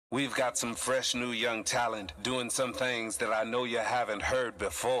We've got some fresh new young talent doing some things that I know you haven't heard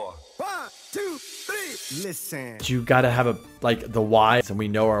before. 1, 2, 3, listen. You got to have the why, and we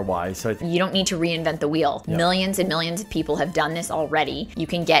know our why. So you don't need to reinvent the wheel. Yep. Millions and millions of people have done this already. You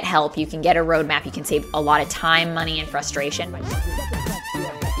can get help. You can get a roadmap. You can save a lot of time, money, and frustration.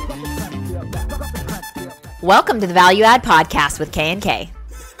 Welcome to the Value Add Podcast with K&K.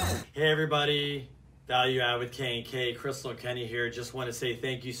 Hey everybody, Value Add with K&K. Crystal and Kenny here. Just want to say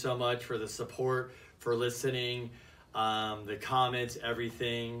thank you so much for the support, for listening, the comments,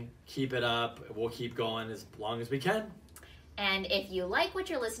 everything. Keep it up. We'll keep going as long as we can. And if you like what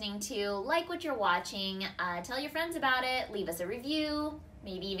you're listening to, like what you're watching, tell your friends about it. Leave us a review.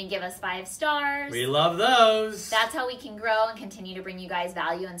 Maybe even give us 5 stars. We love those. That's how we can grow and continue to bring you guys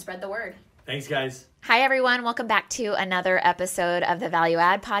value and spread the word. Thanks, guys. Hi, everyone. Welcome back to another episode of the Value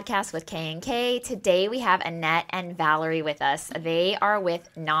Add Podcast with K&K. Today, we have Annette and Valerie with us. They are with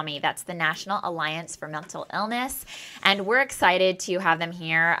NAMI. That's the National Alliance for Mental Illness. And we're excited to have them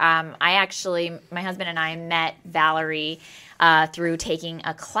here. My husband and I met Valerie through taking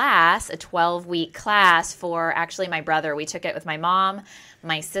a class, a 12-week class for actually my brother. We took it with my mom,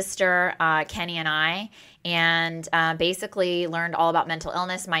 my sister, Kenny, and I, and basically learned all about mental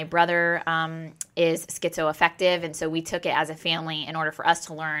illness. My brother is schizoaffective, and so we took it as a family in order for us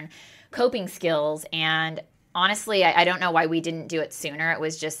to learn coping skills. And honestly, I don't know why we didn't do it sooner. It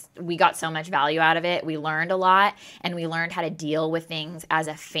was just, we got so much value out of it. We learned a lot, and we learned how to deal with things as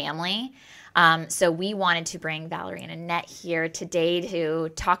a family. So we wanted to bring Valerie and Annette here today to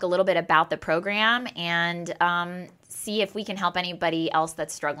talk a little bit about the program and see if we can help anybody else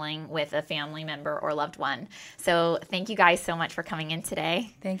that's struggling with a family member or loved one. So thank you guys so much for coming in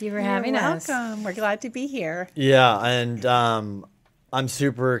today. Thank you for having us. Welcome. We're glad to be here. Yeah, and I'm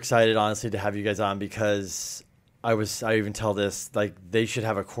super excited, honestly, to have you guys on because I even tell this, like, they should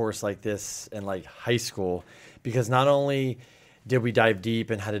have a course like this in like high school, because not only did we dive deep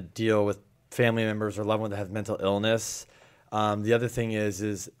in how to deal with family members or loved ones that have mental illness, the other thing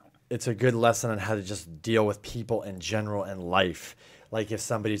is it's a good lesson on how to just deal with people in general in life. Like if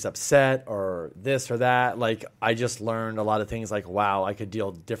somebody's upset or this or that, like I just learned a lot of things like, wow, I could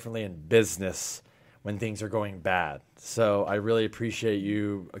deal differently in business when things are going bad. So I really appreciate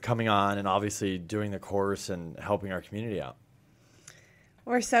you coming on and obviously doing the course and helping our community out.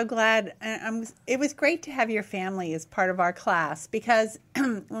 We're so glad. It was great to have your family as part of our class because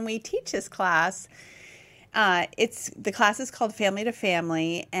when we teach this class, the class is called Family to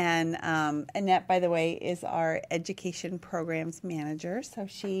Family, and Annette, by the way, is our education programs manager. So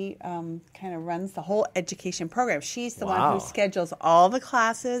she kind of runs the whole education program. She's the one who schedules all the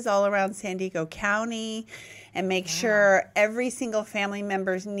classes all around San Diego County and makes sure every single family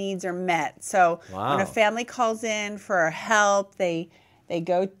member's needs are met. So when a family calls in for help, they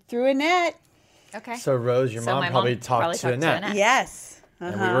go through Annette. Okay. So Rose, your mom probably talked to Annette. Yes.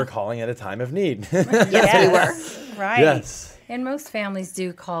 And we were calling at a time of need. Yes, we were. Right. Yes. And most families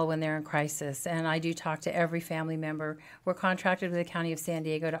do call when they're in crisis, and I do talk to every family member. We're contracted with the County of San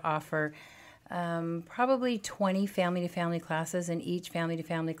Diego to offer probably 20 family-to-family classes, and each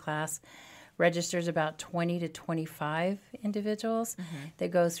family-to-family class registers about 20 to 25 individuals that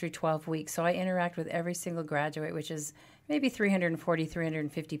goes through 12 weeks. So I interact with every single graduate, which is maybe 340,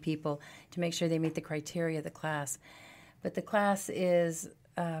 350 people, to make sure they meet the criteria of the class. But the class is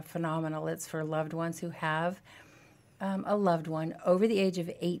phenomenal. It's for loved ones who have a loved one over the age of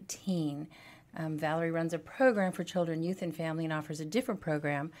 18. Valerie runs a program for children, youth, and family and offers a different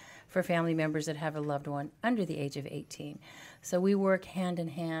program for family members that have a loved one under the age of 18. So we work hand in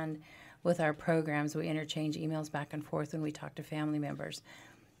hand with our programs. We interchange emails back and forth when we talk to family members.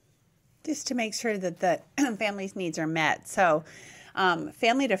 Just to make sure that the family's needs are met. So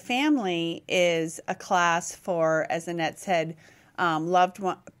Family to Family is a class for, as Annette said,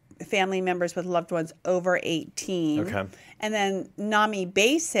 family members with loved ones over 18. Okay. And then NAMI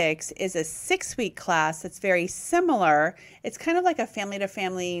Basics is a 6-week class that's very similar. It's kind of like a Family to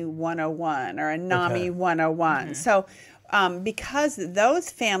Family 101 or a NAMI 101. Mm-hmm. So because those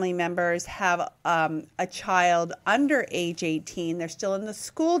family members have a child under age 18, they're still in the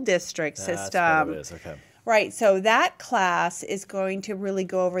school district system. That's what it is. Okay. Right. So that class is going to really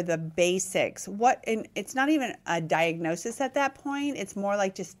go over the basics. And it's not even a diagnosis at that point. It's more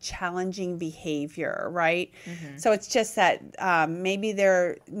like just challenging behavior, right? Mm-hmm. So it's just that maybe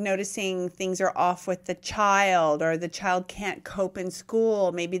they're noticing things are off with the child, or the child can't cope in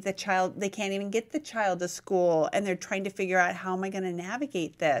school. Maybe they can't even get the child to school, and they're trying to figure out, how am I going to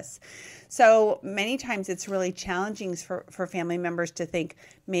navigate this? So many times it's really challenging for family members to think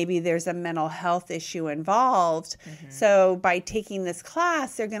maybe there's a mental health issue involved. So by taking this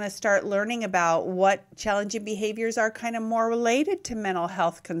class, they're going to start learning about what challenging behaviors are kind of more related to mental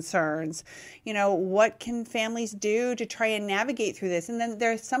health concerns. You know, what can families do to try and navigate through this? And then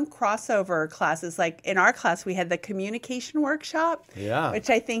there's some crossover classes. Like in our class, we had the communication workshop, which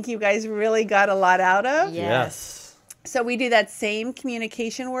I think you guys really got a lot out of. Yes. So we do that same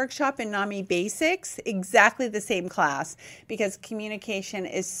communication workshop in NAMI Basics, exactly the same class, because communication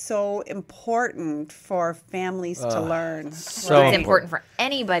is so important for families to learn. So It's important for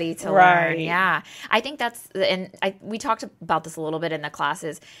anybody to learn. Yeah. I think we talked about this a little bit in the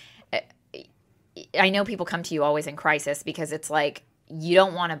classes. I know people come to you always in crisis because it's like, you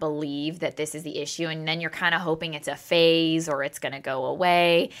don't want to believe that this is the issue, and then you're kind of hoping it's a phase or it's going to go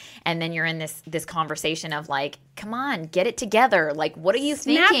away, and then you're in this conversation of like, come on, get it together. Like, what are you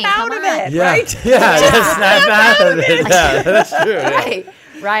thinking? Snap out Come of on. it, Yeah, right? just snap out of it. Yeah, that's true. Yeah.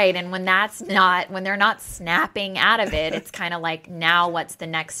 Right. And when they're not snapping out of it, it's kind of like, now what's the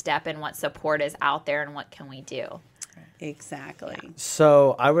next step and what support is out there and what can we do? Exactly.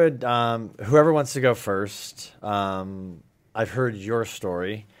 So I would, whoever wants to go first. I've heard your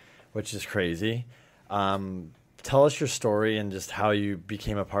story, which is crazy. Tell us your story and just how you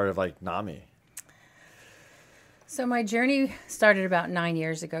became a part of like NAMI. So my journey started about 9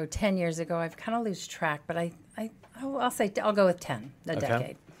 years ago, 10 years ago. I've kind of lost track, but I'll go with 10, a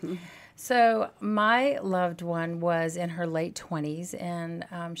decade. So my loved one was in her late 20s, and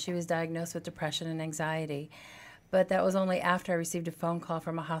she was diagnosed with depression and anxiety. But that was only after I received a phone call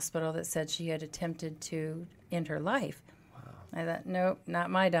from a hospital that said she had attempted to end her life. I thought, nope, not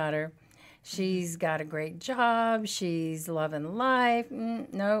my daughter. She's got a great job. She's loving life.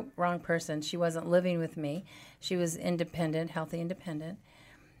 Nope, wrong person. She wasn't living with me. She was independent, healthy independent.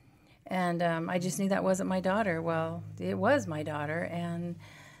 And I just knew that wasn't my daughter. Well, it was my daughter, and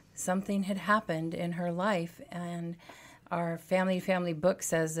something had happened in her life. And our family book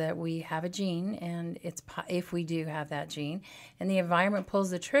says that we have a gene, and it's if we do have that gene, and the environment pulls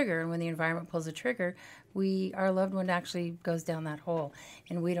the trigger, and when the environment pulls the trigger, our loved one actually goes down that hole,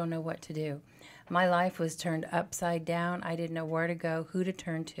 and we don't know what to do. My life was turned upside down. I didn't know where to go, who to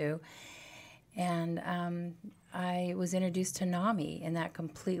turn to, and I was introduced to NAMI, and that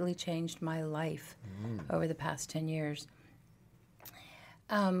completely changed my life over the past 10 years.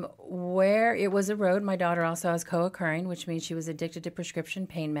 Where it was a road, my daughter also has co-occurring, which means she was addicted to prescription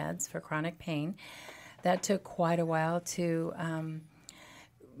pain meds for chronic pain. That took quite a while to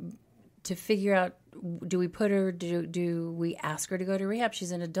figure out, do we ask her to go to rehab?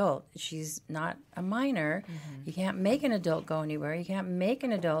 She's an adult. She's not a minor. You can't make an adult go anywhere. You can't make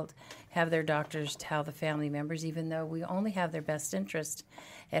an adult have their doctors tell the family members, even though we only have their best interest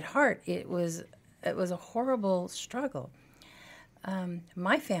at heart. It was a horrible struggle.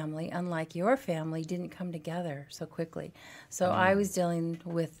 My family, unlike your family, didn't come together so quickly. So I was dealing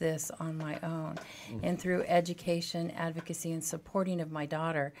with this on my own. And through education, advocacy, and supporting of my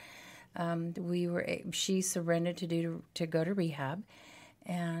daughter, she surrendered to go to rehab.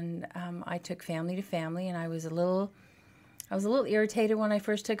 And I took family to family, and I was a little irritated when I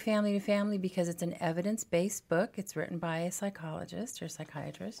first took family to family because it's an evidence-based book. It's written by a psychologist or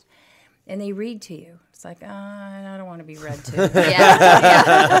psychiatrist. And they read to you. It's like, I don't want to be read to.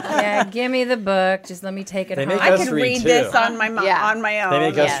 Yeah, give me the book. Just let me take it home. I can read this on my own. They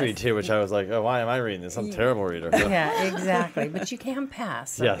make us read too, which I was like, oh, why am I reading this? I'm a terrible reader. Yeah, exactly. But you can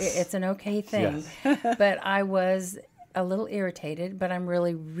pass. So Yes. it's an okay thing. Yes. But I was a little irritated, but I'm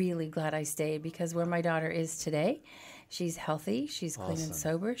really, really glad I stayed because where my daughter is today, she's healthy. She's clean and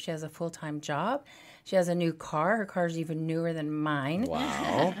sober. She has a full-time job. She has a new car. Her car's even newer than mine.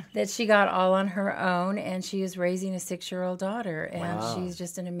 Wow. That she got all on her own, and she is raising a 6-year-old daughter, and she's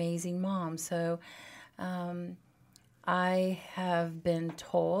just an amazing mom. So I have been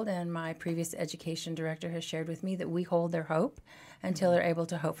told, and my previous education director has shared with me, that we hold their hope until they're able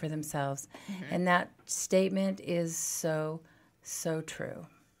to hope for themselves. And that statement is so, so true.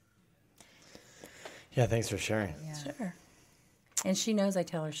 Yeah, thanks for sharing. Yeah. Sure. And she knows I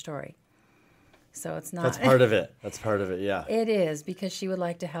tell her story. So it's not... That's part of it. That's part of it, yeah. It is, because she would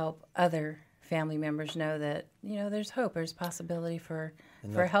like to help other family members know that, there's hope. There's possibility for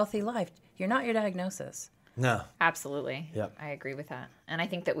a healthy life. You're not your diagnosis. No. Absolutely. Yep. I agree with that. And I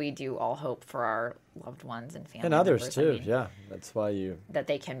think that we do all hope for our loved ones and family and others members. too. Yeah. That's why that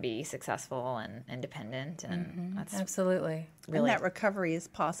they can be successful and independent, and that's absolutely really, and that recovery is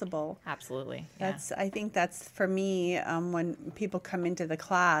possible. Absolutely. I think that's for me, when people come into the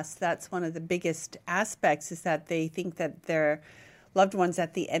class, that's one of the biggest aspects, is that they think that their loved ones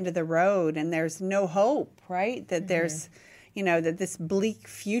at the end of the road and there's no hope, right? That there's, that this bleak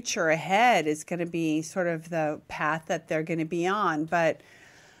future ahead is going to be sort of the path that they're going to be on. But,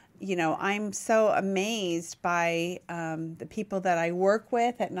 I'm so amazed by the people that I work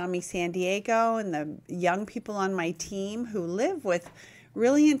with at NAMI San Diego and the young people on my team who live with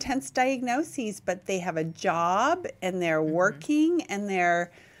really intense diagnoses, but they have a job and they're working and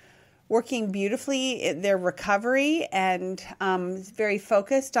they're working beautifully in their recovery and very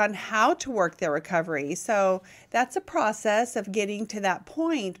focused on how to work their recovery. So that's a process of getting to that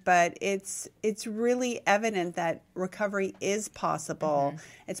point, but it's really evident that recovery is possible.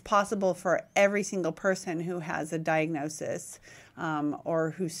 It's possible for every single person who has a diagnosis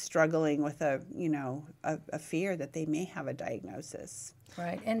or who's struggling with a fear that they may have a diagnosis.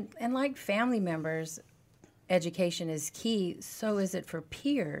 Right. And like family members, education is key, so is it for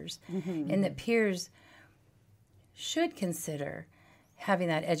peers, and that peers should consider having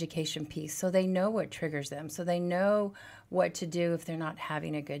that education piece so they know what triggers them, so they know what to do if they're not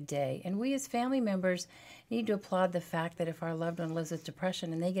having a good day. And we as family members need to applaud the fact that if our loved one lives with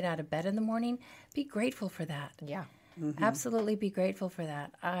depression and they get out of bed in the morning, be grateful for that. Yeah. Absolutely be grateful for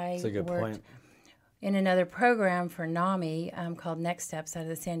that. That's a good point. In another program for NAMI called Next Steps out of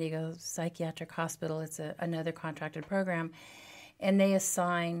the San Diego Psychiatric Hospital. It's another contracted program. And they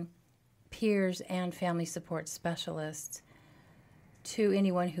assign peers and family support specialists to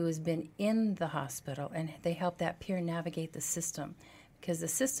anyone who has been in the hospital. And they help that peer navigate the system. Because the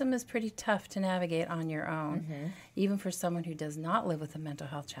system is pretty tough to navigate on your own, even for someone who does not live with a mental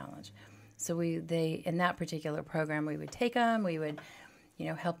health challenge. So in that particular program, we would take them, we would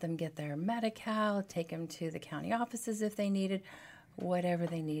help them get their Medi-Cal, take them to the county offices if they needed, whatever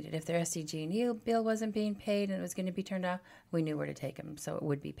they needed. If their SDG&E bill wasn't being paid and it was going to be turned off, we knew where to take them, so it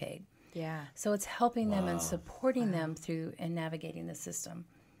would be paid. Yeah. So it's helping them and supporting them through and navigating the system.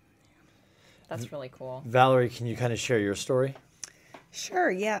 That's really cool. Valerie, can you kind of share your story? Sure,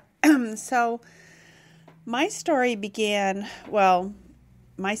 yeah. So my story began,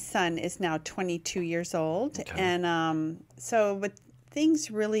 my son is now 22 years old. Okay. And but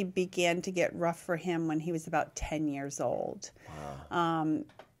things really began to get rough for him when he was about 10 years old. Wow.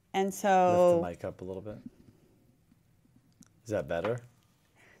 And so... Lift the mic up a little bit. Is that better?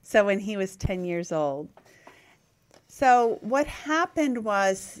 So when he was 10 years old. So what happened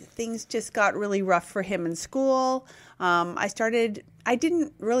was things just got really rough for him in school. I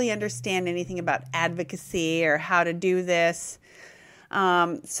didn't really understand anything about advocacy or how to do this.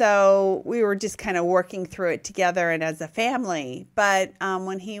 So we were just kind of working through it together and as a family. But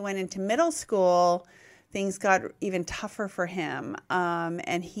when he went into middle school, things got even tougher for him.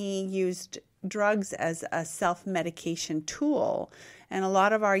 And he used drugs as a self-medication tool. And a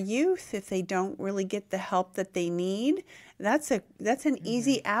lot of our youth, if they don't really get the help that they need, that's an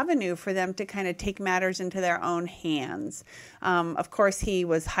easy avenue for them to kind of take matters into their own hands. Of course, he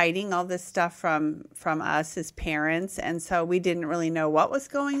was hiding all this stuff from us as parents, and so we didn't really know what was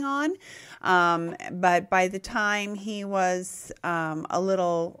going on. But by the time he was a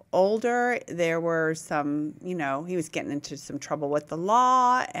little older, there were some, he was getting into some trouble with the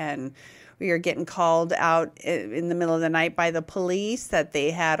law, and we were getting called out in the middle of the night by the police that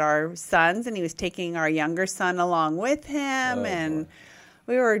they had our sons, and he was taking our younger son along with him. And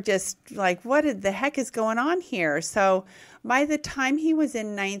we were just like, what the heck is going on here? So by the time he was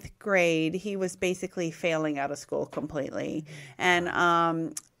in 9th grade, he was basically failing out of school completely.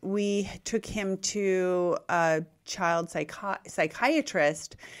 And we took him to a child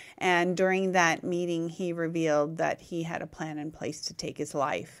psychiatrist, and during that meeting, he revealed that he had a plan in place to take his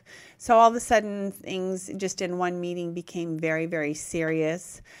life. So all of a sudden, things just in one meeting became very, very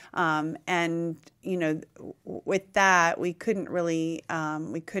serious. And with that, we couldn't really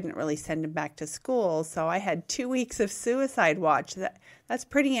send him back to school. So I had 2 weeks of suicide watch. That's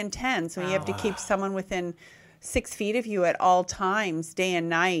pretty intense. When you have to keep someone within 6 feet of you at all times, day and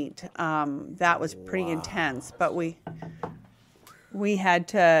night. That was pretty intense. But we had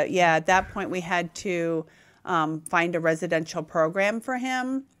to, at that point we had to find a residential program for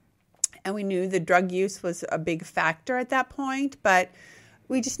him. And we knew the drug use was a big factor at that point, but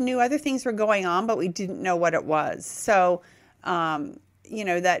we just knew other things were going on, but we didn't know what it was. So,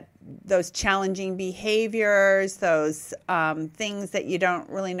 that those challenging behaviors, those things that you don't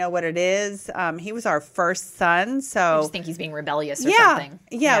really know what it is. He was our first son, so I just think he's being rebellious or something.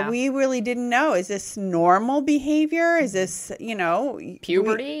 Yeah, we really didn't know. Is this normal behavior? Is this,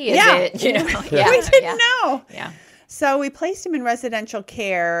 puberty? Is it, we didn't know. Yeah. So we placed him in residential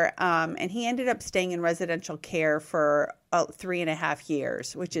care, and he ended up staying in residential care for 3.5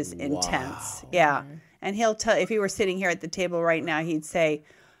 years, which is intense. Yeah. And he'll tell, if he were sitting here at the table right now, he'd say,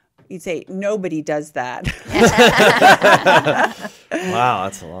 nobody does that. Wow,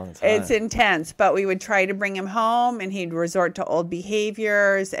 that's a long time. It's intense, but we would try to bring him home, and he'd resort to old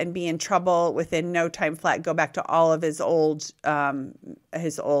behaviors and be in trouble within no time flat. Go back to all of his old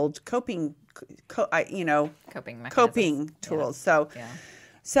coping, coping tools.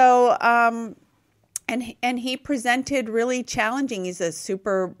 And he presented really challenging. He's a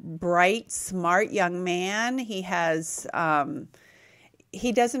super bright, smart young man. He has.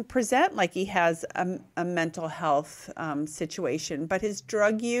 He doesn't present like he has a mental health situation, but his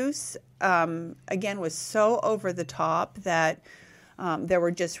drug use, again, was so over the top that there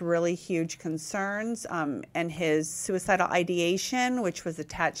were just really huge concerns. And his suicidal ideation, which was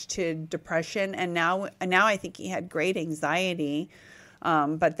attached to depression, and now I think he had great anxiety,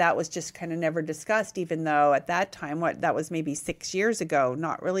 but that was just kind of never discussed, even though at that time, that was maybe 6 years ago,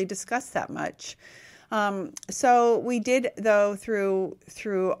 not really discussed that much. So we did, though, through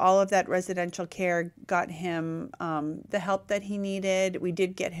all of that residential care, got him the help that he needed. We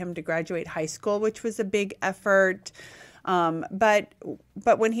did get him to graduate high school, which was a big effort. But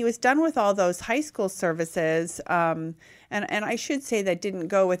when he was done with all those high school services, and I should say that didn't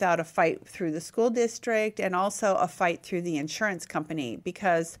go without a fight through the school district and also a fight through the insurance company,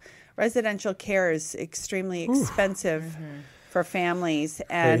 because residential care is extremely expensive for families,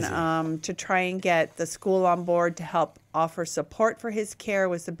 and to try and get the school on board to help offer support for his care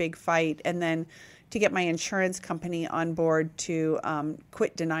was a big fight, and then to get my insurance company on board to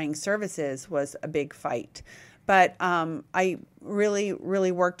quit denying services was a big fight. But I really,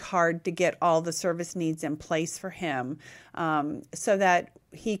 really worked hard to get all the service needs in place for him, so that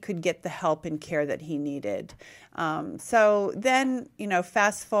he could get the help and care that he needed. So then,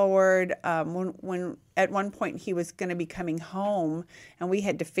 fast forward, when at one point he was going to be coming home, and we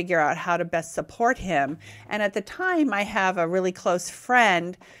had to figure out how to best support him. And at the time, I have a really close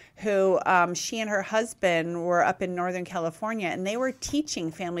friend who she and her husband were up in Northern California, and they were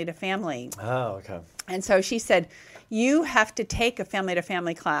teaching family to family. Oh, okay. And so she said, you have to take a family to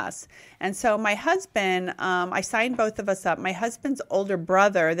family class. And so my husband, I signed both of us up. My husband's older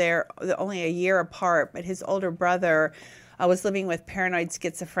brother, they're only a year apart, but his older brother was living with paranoid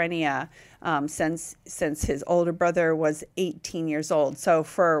schizophrenia since his older brother was 18 years old. So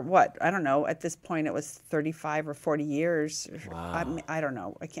for I don't know, at this point it was 35 or 40 years. Wow. I don't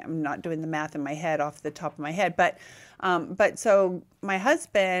know. I'm not doing the math in my head off the top of my head. But so my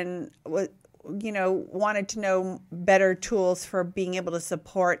husband wanted to know better tools for being able to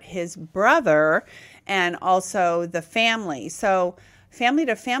support his brother and also the family. So family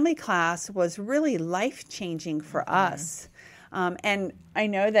to family class was really life-changing for us. And I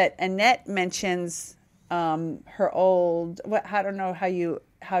know that Annette mentions her old, I don't know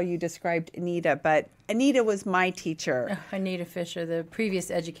how you described Anita, but Anita was my teacher. Anita Fisher, the previous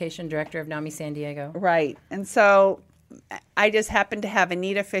education director of NAMI San Diego. Right. And so I just happened to have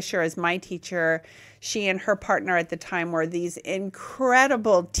Anita Fisher as my teacher. She and her partner at the time were these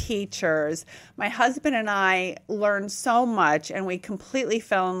incredible teachers. My husband and I learned so much, and we completely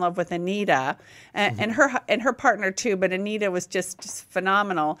fell in love with Anita and her partner too. But Anita was just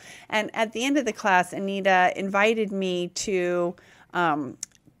phenomenal. And at the end of the class, Anita invited me to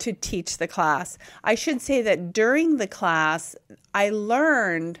teach the class. I should say that during the class, I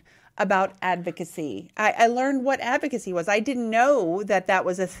learned about advocacy. I learned what advocacy was. I didn't know that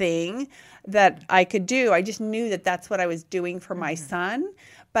was a thing that I could do. I just knew that that's what I was doing for my son.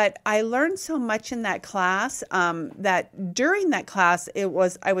 But I learned so much in that class that during that class,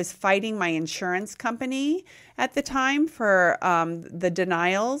 I was fighting my insurance company at the time for the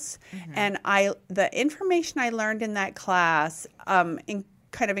denials. And the information I learned in that class kind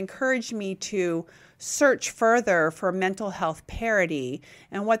of encouraged me to search further for mental health parity.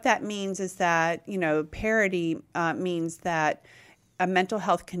 And what that means is that, parity means that a mental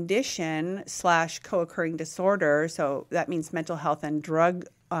health condition / co-occurring disorder, so that means mental health and drug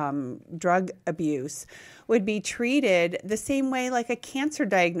abuse, would be treated the same way like a cancer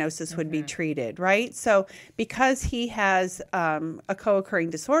diagnosis would be treated, right? So because he has a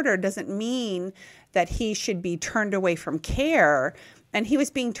co-occurring disorder doesn't mean that he should be turned away from care. And he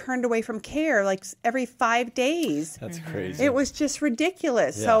was being turned away from care like every 5 days. That's crazy. It was just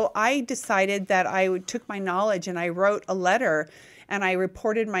ridiculous. Yeah. So I decided that I took my knowledge and I wrote a letter and I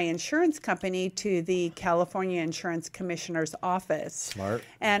reported my insurance company to the California Insurance Commissioner's office. Smart.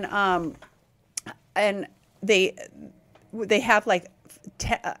 And they have like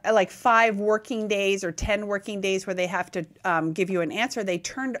like 5 working days or 10 working days where they have to give you an answer. They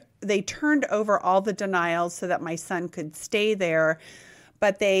turned over all the denials so that my son could stay there.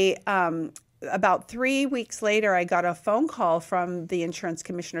 But they about 3 weeks later, I got a phone call from the insurance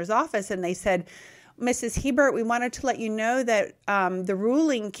commissioner's office, and they said, Mrs. Hebert, we wanted to let you know that the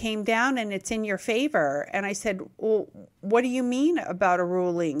ruling came down and it's in your favor. And I said, well, what do you mean about a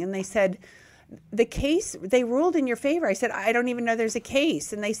ruling? And they said, the case, they ruled in your favor. I said, I don't even know there's a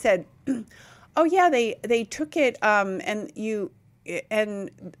case. And they said, oh yeah, they took it, and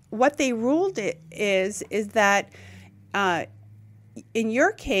what they ruled is that in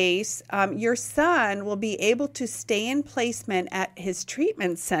your case, your son will be able to stay in placement at his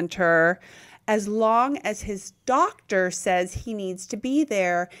treatment center as long as his doctor says he needs to be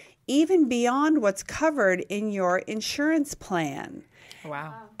there, even beyond what's covered in your insurance plan.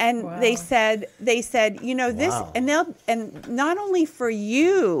 Wow. And they said, you know, this, and not only for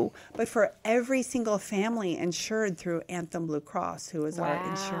you, but for every single family insured through Anthem Blue Cross, who is our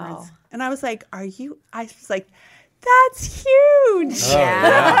insurance. And I was like, I was like, that's huge.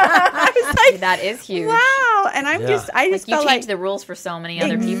 I was like, that is huge. Wow. And I just like felt you like changed the rules for so many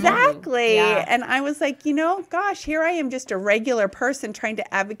other people. Exactly. And I was like, you know, gosh, here I am, just a regular person trying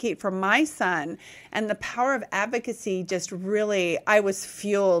to advocate for my son. And the power of advocacy just really, I was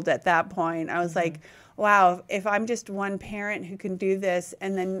fueled at that point. I was like, wow, if I'm just one parent who can do this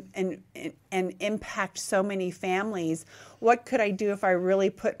and then and impact so many families, what could I do if I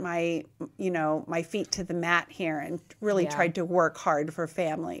really put my feet to the mat here and really tried to work hard for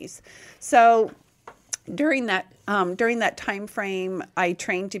families? So during that time frame, I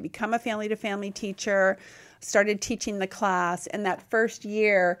trained to become a family-to-family teacher, started teaching the class, and that first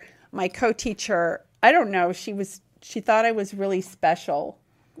year, my co-teacher, I don't know, she thought I was really special.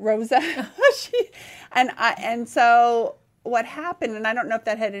 Rosa, and so what happened, and I don't know if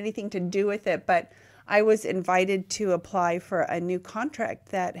that had anything to do with it, but I was invited to apply for a new contract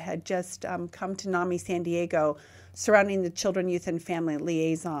that had just come to NAMI San Diego surrounding the Children, Youth, and Family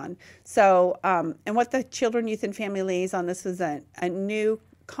Liaison. So, and what the Children, Youth, and Family Liaison, this was a new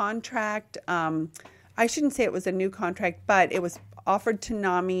contract. I shouldn't say it was a new contract, but it was offered to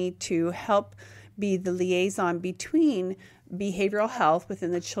NAMI to help be the liaison between behavioral health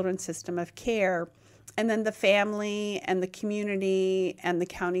within the children's system of care, and then the family and the community and the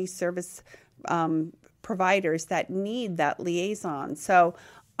county service providers that need that liaison. So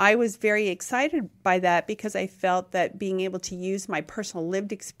I was very excited by that because I felt that being able to use my personal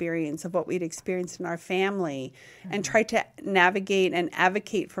lived experience of what we'd experienced in our family and try to navigate and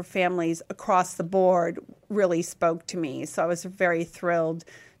advocate for families across the board really spoke to me. So I was very thrilled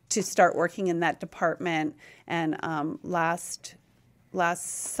to start working in that department. And last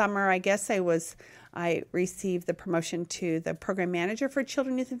summer, I guess I received the promotion to the program manager for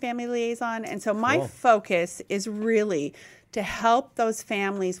Children, Youth, and Family Liaison. And so my focus is really to help those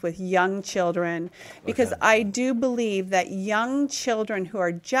families with young children, because I do believe that young children who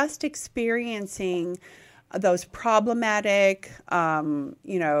are just experiencing those problematic,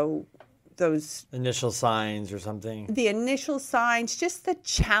 those initial signs or something. The initial signs, just the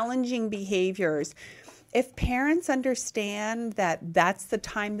challenging behaviors. If parents understand that that's the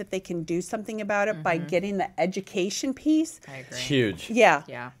time that they can do something about it by getting the education piece. I agree. It's huge.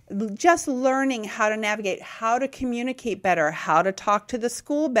 Yeah. Just learning how to navigate, how to communicate better, how to talk to the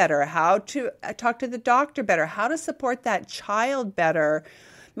school better, how to talk to the doctor better, how to support that child better.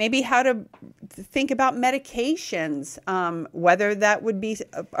 Maybe how to think about medications, whether that would be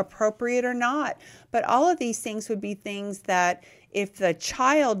appropriate or not. But all of these things would be things that if the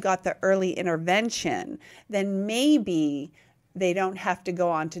child got the early intervention, then maybe they don't have to go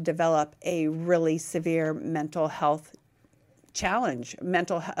on to develop a really severe mental health challenge,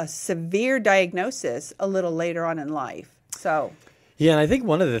 a severe diagnosis a little later on in life. So, yeah, and I think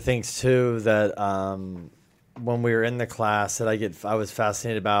one of the things too that when we were in the class that I was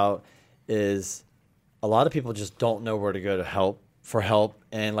fascinated about is a lot of people just don't know where to go for help.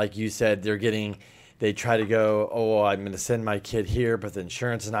 And like you said, they try to go, I'm going to send my kid here, but the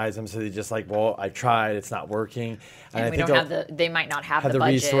insurance denies them. So they just like, well, I tried, it's not working. And we don't have they might not have the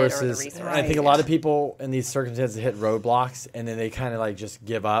budget resources. Or the resources. I think a lot of people in these circumstances hit roadblocks and then they kind of like just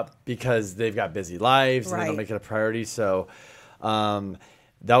give up because they've got busy lives and they don't make it a priority. So,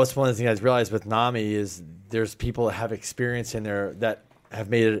 that was one of the things I realized with NAMI is there's people that have experience in there that have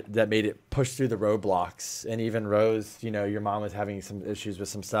made it push through the roadblocks. And even Rose, your mom was having some issues with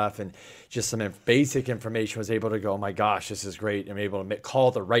some stuff and just some basic information was able to go, oh my gosh, this is great. I'm able to call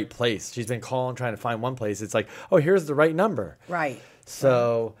the right place. She's been calling, trying to find one place. It's like, oh, here's the right number. Right.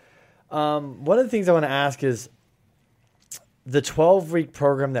 So one of the things I want to ask is the 12-week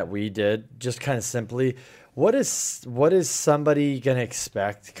program that we did, just kind of simply, what is somebody going to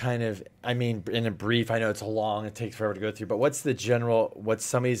expect? Kind of, I mean, in a brief, I know it's long, it takes forever to go through, but what's the general, what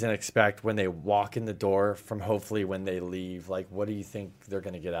somebody's going to expect when they walk in the door from hopefully when they leave? Like, what do you think they're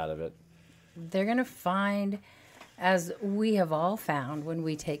going to get out of it? They're going to find, as we have all found when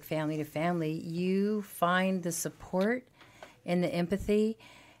we take family to family, you find the support and the empathy,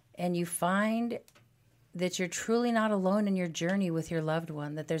 and you find that you're truly not alone in your journey with your loved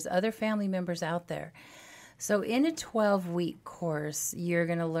one, that there's other family members out there. So in a 12-week course, you're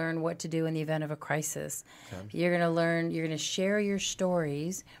going to learn what to do in the event of a crisis. Okay. You're going to share your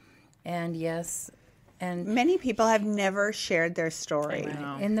stories. And yes, and many people have never shared their story.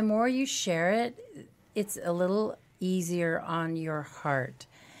 Right. And the more you share it, it's a little easier on your heart.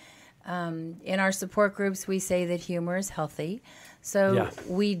 In our support groups, we say that humor is healthy. So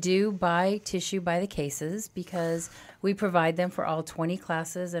we do buy tissue by the cases because we provide them for all 20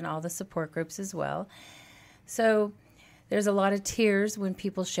 classes and all the support groups as well. So there's a lot of tears when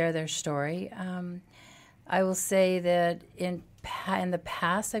people share their story. I will say that in the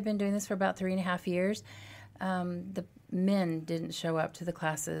past, I've been doing this for about 3.5 years, the men didn't show up to the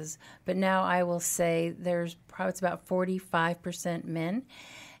classes. But now I will say it's about 45% men,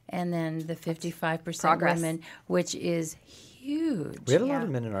 and then the 55% women, which is huge. We had a lot of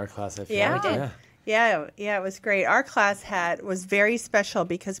men in our class, I feel like. We did. Yeah, it was great. Our class was very special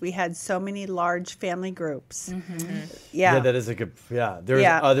because we had so many large family groups. Mm-hmm. Yeah, that is a good. Yeah, there was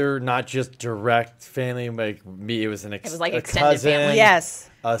other, not just direct family. Like me, it was an it was like a extended cousin. family. Yes,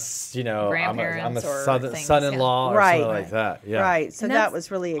 us. You know, I'm grandparents a son-in-law or something like that. Yeah, right. So that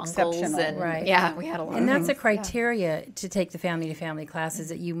was really exceptional. And, yeah, we had a lot. And that's a criteria to take the family-to-family class is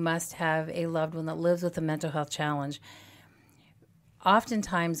that you must have a loved one that lives with a mental health challenge.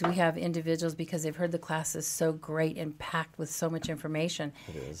 Oftentimes we have individuals, because they've heard the class is so great and packed with so much information,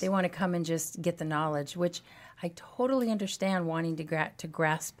 they want to come and just get the knowledge, which I totally understand wanting to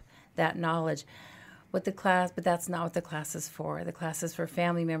grasp that knowledge. But that's not what the class is for. The class is for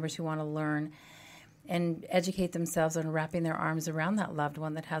family members who want to learn and educate themselves on wrapping their arms around that loved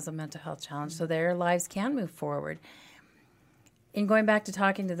one that has a mental health challenge so their lives can move forward. In going back to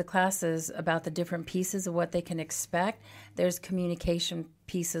talking to the classes about the different pieces of what they can expect, there's communication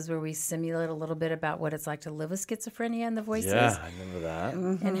pieces where we simulate a little bit about what it's like to live with schizophrenia and the voices. Yeah, I remember that.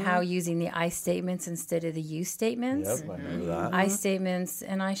 Mm-hmm. And how using the I statements instead of the you statements. Yep, I remember that. I statements,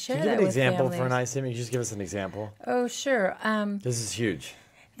 and I share Can you that give an with example families. for an I statement? You just give us an example. Oh, sure. This is huge.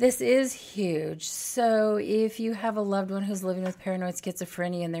 This is huge. So if you have a loved one who's living with paranoid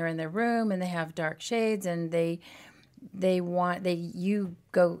schizophrenia and they're in their room and they have dark shades and you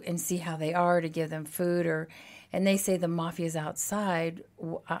go and see how they are to give them food, and they say the mafia's outside,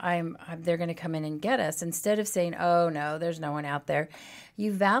 they're going to come in and get us. Instead of saying, oh no, there's no one out there,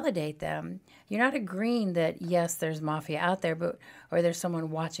 you validate them. You're not agreeing that yes, there's mafia out there, or there's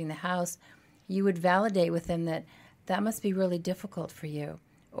someone watching the house. You would validate with them that must be really difficult for you,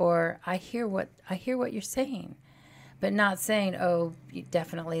 or I hear what you're saying, but not saying, oh,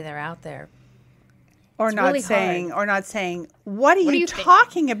 definitely they're out there. Or it's not really saying, hard. what are you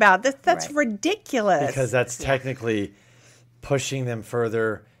talking about? That's Right. ridiculous. Because that's technically pushing them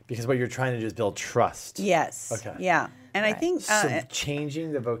further, because what you're trying to do is build trust. Yes. Okay. Yeah. And I think So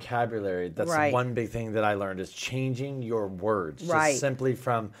changing the vocabulary, that's Right. one big thing that I learned, is changing your words. Right. Just simply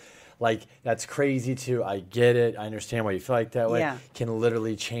from, like, that's crazy to, I get it, I understand why you feel like that way, can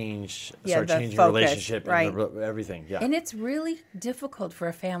literally start the changing focus, relationship right. and everything. Yeah. And it's really difficult for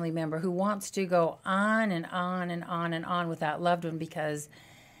a family member who wants to go on and on and on and on with that loved one because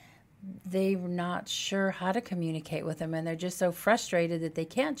they're not sure how to communicate with them, and they're just so frustrated that they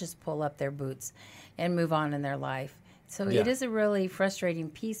can't just pull up their boots and move on in their life. So it is a really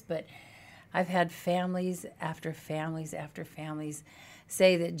frustrating piece, but I've had families after families after families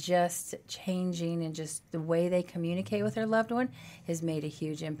say that just changing and just the way they communicate with their loved one has made a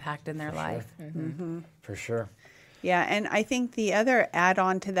huge impact in their life. Sure. Mm-hmm. For sure. Yeah, and I think the other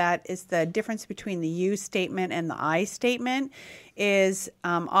add-on to that is the difference between the you statement and the I statement is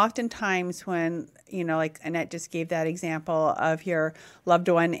oftentimes when, like Annette just gave that example of your loved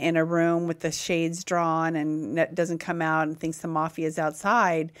one in a room with the shades drawn and doesn't come out and thinks the mafia is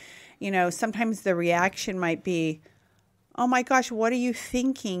outside, sometimes the reaction might be, oh my gosh, what are you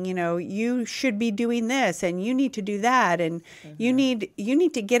thinking? You should be doing this and you need to do that. And you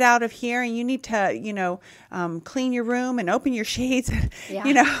need to get out of here and you need to, clean your room and open your shades,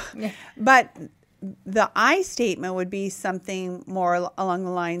 But the I statement would be something more along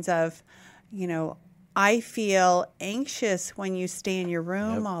the lines of, I feel anxious when you stay in your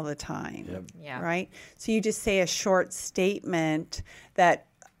room all the time. Yep. Yeah. Right? So you just say a short statement that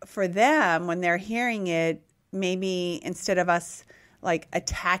for them, when they're hearing it, maybe instead of us like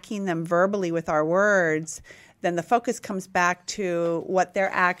attacking them verbally with our words, then the focus comes back to what their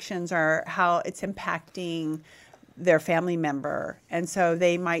actions are, how it's impacting their family member. And so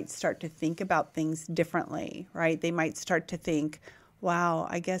they might start to think about things differently, right? They might start to think, wow,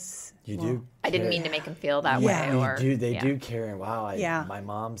 I guess You do. I didn't mean to make him feel that Yeah. way. Or They do care. And wow, Yeah. my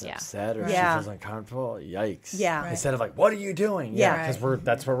mom's Yeah. upset or Yeah. she feels uncomfortable. Yikes. Yeah. Right. Instead of like, what are you doing? Yeah. Because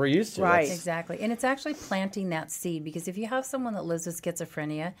that's what we're used to. Right. That's- Exactly. And it's actually planting that seed, because if you have someone that lives with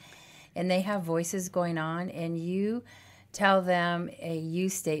schizophrenia and they have voices going on and you tell them a you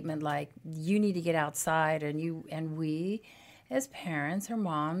statement like, you need to get outside, and we as parents or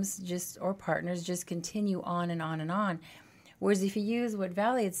moms or partners just continue on and on and on. Whereas if you use what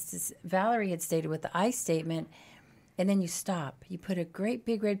Valerie had stated with the I statement, and then you stop, you put a great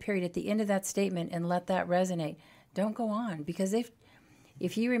big red period at the end of that statement and let that resonate. Don't go on, because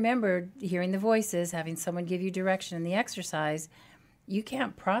if you remember hearing the voices, having someone give you direction in the exercise, you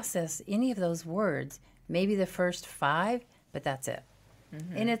can't process any of those words. Maybe the first 5, but that's it.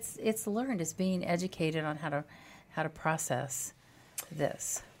 Mm-hmm. And it's learned. It's being educated on how to process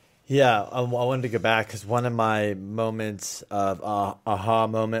this. Yeah, I wanted to go back because one of my moments of aha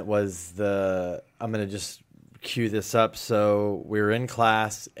moment was I'm going to just cue this up. So we were in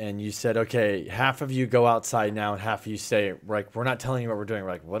class and you said, okay, half of you go outside now and half of you stay. We're not telling you what we're doing. We're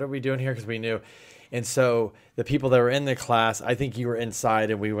like, what are we doing here? Because we knew. And so the people that were in the class, I think you were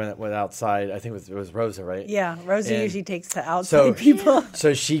inside and we went outside. I think it was Rosa, right? Yeah, Rosa And usually takes the outside people.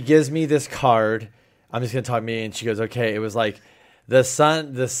 So she gives me this card. I'm just going to talk to me. And she goes, okay, it was like, the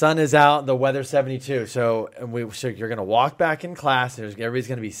sun is out. The weather's 72. So you're going to walk back in class. And everybody's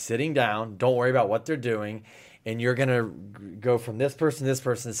going to be sitting down. Don't worry about what they're doing. And you're going to go from this person to this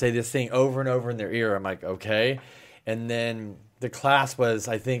person and say this thing over and over in their ear. I'm like, okay. And then the class was,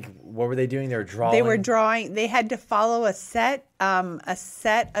 I think, what were they doing? They were drawing. They were drawing. They had to follow a set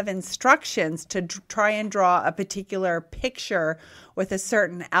of instructions to try and draw a particular picture with a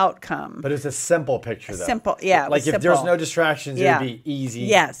certain outcome. But it's a simple picture, though. Simple, yeah. Like if there's no distractions, Yeah. it would be easy,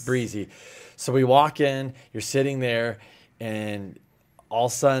 Yes. breezy. So we walk in, you're sitting there, and all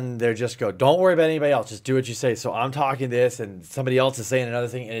of a sudden they just go, don't worry about anybody else. Just do what you say. So I'm talking this, and somebody else is saying another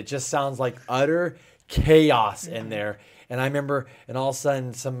thing, and it just sounds like utter chaos in there. And I remember, and all of a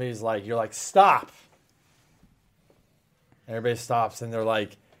sudden somebody's like, you're like, stop. And everybody stops, and they're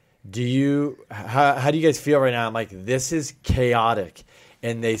like, how do you guys feel right now? I'm like, this is chaotic.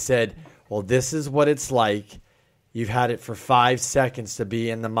 And they said, well, this is what it's like. You've had it for 5 seconds to be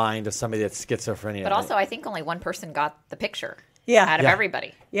in the mind of somebody that's schizophrenia. But also, I think only one person got the picture. Yeah. Out of Yeah.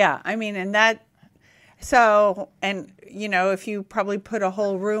 everybody. Yeah, I mean, and that. So, and you know, if you probably put a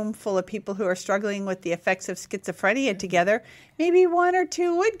whole room full of people who are struggling with the effects of schizophrenia together, maybe 1 or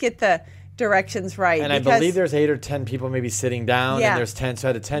 2 would get the directions right. And I believe there's 8 or 10 people maybe sitting down, Yeah. and there's 10. So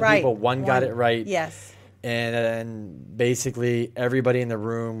out of 10 Right. people, one got it right. Yes. And basically everybody in the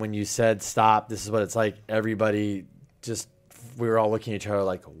room, when you said stop, this is what it's like, everybody just, we were all looking at each other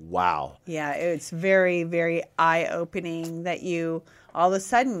like, wow. Yeah, it's very, very eye-opening that you, all of a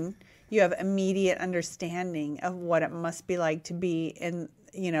sudden, you have immediate understanding of what it must be like to be in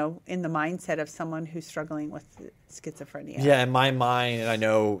the mindset of someone who's struggling with schizophrenia. Yeah, in my mind, and I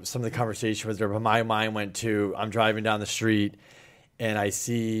know some of the conversation was there, but my mind went to, I'm driving down the street and I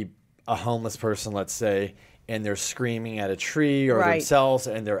see a homeless person, let's say, and they're screaming at a tree or Right. themselves,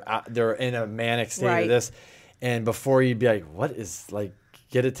 and they're in a manic state Right. of this. And before you'd be like, what is, like,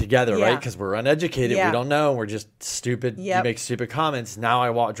 get it together, Yeah. right? Because we're uneducated, Yeah. we don't know, we're just stupid. Yep. You make stupid comments. Now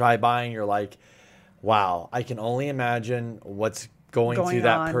I drive by and you're like, wow, I can only imagine what's going through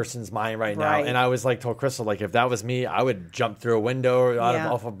that on. person's mind right now. Right. And I was like, told Crystal, like, if that was me, I would jump through a window or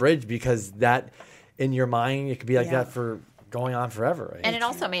off a bridge, because that in your mind, it could be like Yeah. that for going on forever. Right? And it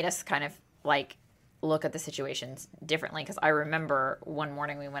also made us kind of like look at the situations differently, because I remember one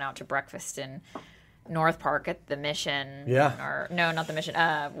morning we went out to breakfast in North Park at the Mission. Yeah. Or no, not the Mission.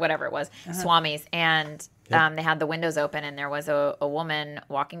 Whatever it was, Swami's, and they had the windows open, and there was a woman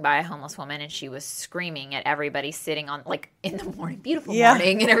walking by, a homeless woman, and she was screaming at everybody sitting on, like, in the morning, beautiful Yeah.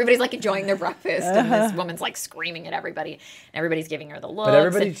 morning, and everybody's like enjoying their breakfast, and this woman's like screaming at everybody, and everybody's giving her the looks. But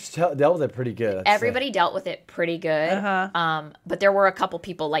everybody and dealt with it pretty good. I'd say. everybody dealt with it pretty good. But there were a couple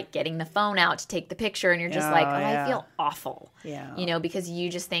people like getting the phone out to take the picture, and you're just like, oh, yeah. I feel awful. Yeah. You know, because you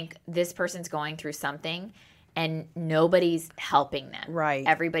just think this person's going through something and nobody's helping them. Right.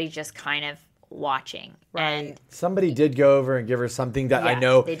 Everybody's just kind of watching. Right. And Somebody did go over and give her something that I Yeah,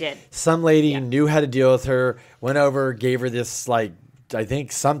 know they did. some lady knew how to deal with her, went over, gave her this, like, I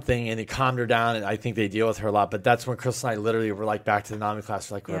think something, and it calmed her down, and I think they deal with her a lot. But that's when Crystal and I literally were like back to the NAMI class.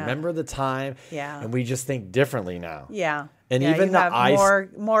 We're like, Yeah. remember the time? Yeah. And we just think differently now. Yeah. And Yeah, even you the have eyes.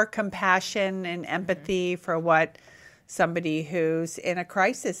 more compassion and empathy for what somebody who's in a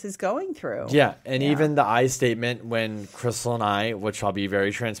crisis is going through. Yeah, and even the I statement when Crystal and I, which I'll be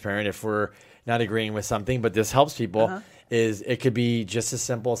very transparent if we're not agreeing with something, but this helps people, is it could be just as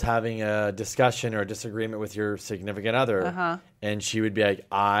simple as having a discussion or a disagreement with your significant other. And she would be like,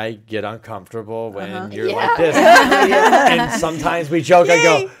 I get uncomfortable when you're like this. And sometimes we joke, I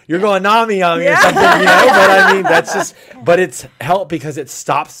go, you're going NAMI on me or something, you know? But I mean, that's just, but it's helped because it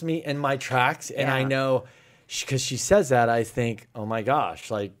stops me in my tracks. And I know, because she says that, I think, oh my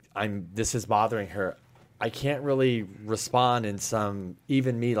gosh, like this is bothering her. I can't really respond in some,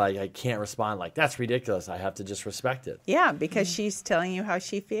 even me, like I can't respond like that's ridiculous. I have to just respect it. Yeah, because she's telling you how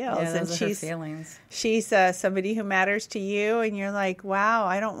she feels, Yeah, and those are her she's feelings. somebody who matters to you, and you're like, wow,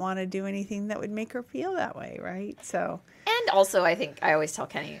 I don't want to do anything that would make her feel that way, right? So, And also, I think I always tell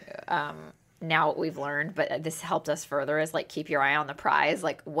Kenny, now what we've learned, but this helped us further, is like keep your eye on the prize.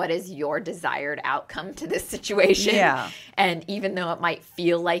 Like, what is your desired outcome to this situation? Yeah. And even though it might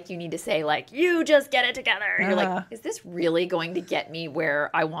feel like you need to say, like, you just get it together, you're like, is this really going to get me where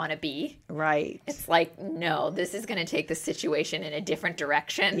I want to be? right. It's like, no, this is going to take the situation in a different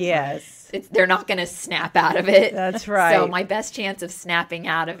direction. Yes. They're not going to snap out of it. That's right. So my best chance of snapping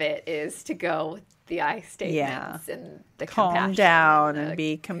out of it is to go with the I statements and the Calm compassion down the- and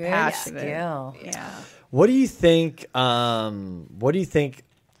be compassionate. Skill. Yeah. What do you think? What do you think?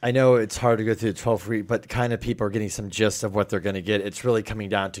 I know it's hard to go through the 12 week, but kind of people are getting some gist of what they're going to get. It's really coming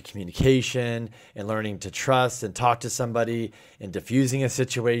down to communication and learning to trust and talk to somebody and diffusing a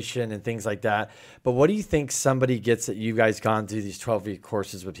situation and things like that. But what do you think somebody gets that you guys gone through these 12-week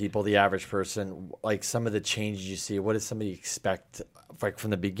courses with people, the average person, like some of the changes you see? What does somebody expect, like from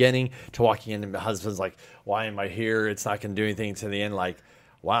the beginning to walking in and the husband's like, why am I here? It's not going to do anything, to the end, like,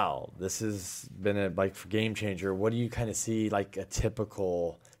 wow, this has been a game changer. What do you kind of see like a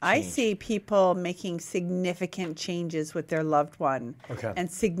typical I change? see people making significant changes with their loved one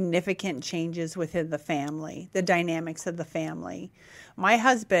and significant changes within the family, the dynamics of the family. My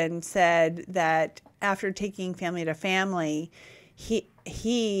husband said that after taking Family to Family,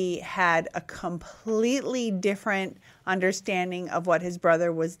 he had a completely different understanding of what his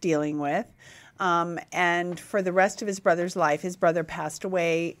brother was dealing with. And for the rest of his brother's life, his brother passed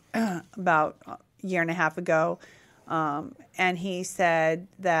away about a year and a half ago. And he said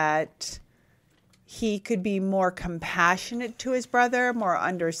that he could be more compassionate to his brother, more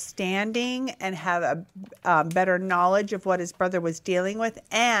understanding, and have a better knowledge of what his brother was dealing with.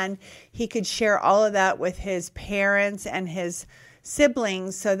 And he could share all of that with his parents and his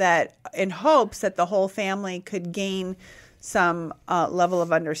siblings, so that in hopes that the whole family could gain some level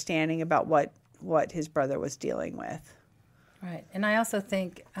of understanding about what his brother was dealing with. Right. And I also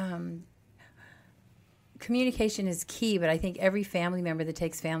think communication is key, but I think every family member that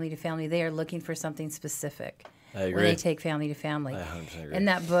takes Family to Family, they are looking for something specific I agree. when they take Family to Family. I 100% agree. And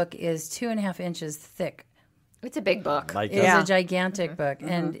that book is 2.5 inches thick. It's a big book. Like, It's Yeah. a gigantic book.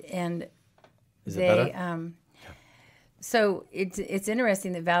 And is they it better? so it's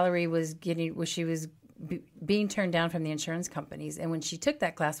interesting that Valerie was being turned down from the insurance companies, and when she took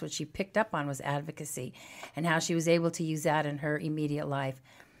that class, what she picked up on was advocacy and how she was able to use that in her immediate life.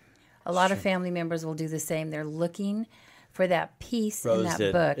 A lot of family members will do the same. They're looking for that piece in Rose that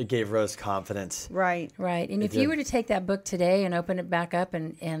did. book. It gave Rose confidence. Right. Right. And if did. you were to take that book today and open it back up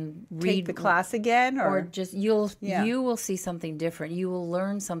and read Take the class again, or just you Yeah. will see something different. You will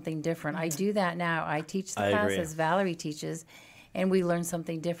learn something different. I do that now. I teach the I class agree. as Valerie teaches, and we learn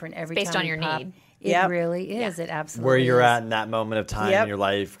something different every Based time. on we your pop. need. It Yep. really is. It absolutely Where you're is. at in that moment of time Yep. in your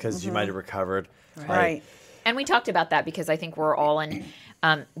life, because you might have recovered. right. And we talked about that because I think we're all in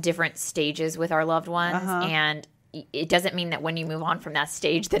different stages with our loved ones. And it doesn't mean that when you move on from that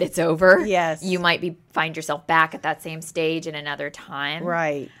stage that it's over. Yes. You might find yourself back at that same stage in another time.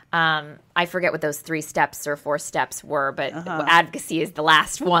 Right. I forget what those 3 steps or 4 steps were, but advocacy is the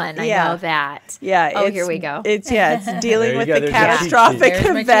last one. I Yeah. know that. Yeah. Oh, it's, here we go. It's There dealing you with go. the There's your cheat catastrophic sheet.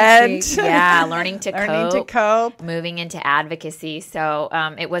 There's my cheat event. sheet. Yeah, learning to Learning to cope. cope. Moving into advocacy. So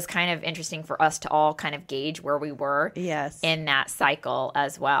it was kind of interesting for us to all kind of gauge where we were Yes. in that cycle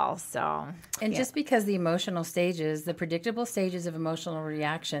as well. So And just because the emotional stages, the predictable stages of emotional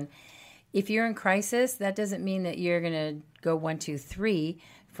reaction, if you're in crisis, that doesn't mean that you're going to go 1, 2, 3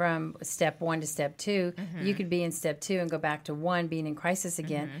 from step 1 to step 2. You could be in step 2 and go back to 1, being in crisis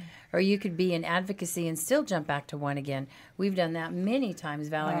again. Or you could be in advocacy and still jump back to 1 again. We've done that many times,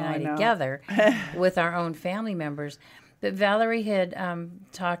 Valerie and I together, with our own family members. But Valerie had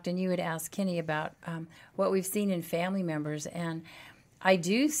talked, and you had asked Kenny about what we've seen in family members. And I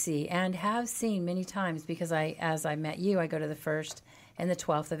do see and have seen many times, because as I met you, I go to the 1st and the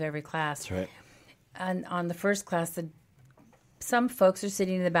 12th of every class. That's right. And on the first class, some folks are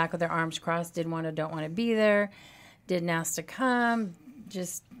sitting in the back with their arms crossed, don't want to be there, didn't ask to come,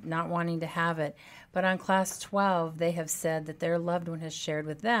 just not wanting to have it. But on class 12, they have said that their loved one has shared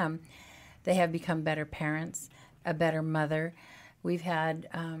with them they have become better parents, a better mother. We've had,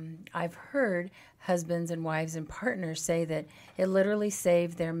 I've heard husbands and wives and partners say that it literally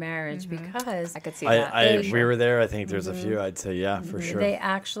saved their marriage because I could see that. We were there. I think there's a few. I'd say, yeah, for sure. They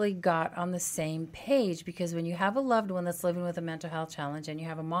actually got on the same page, because when you have a loved one that's living with a mental health challenge and you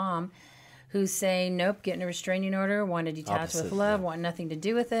have a mom who's saying, nope, getting a restraining order, want to detach with love, want nothing to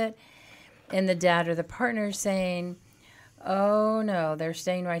do with it, and the dad or the partner saying, oh no, they're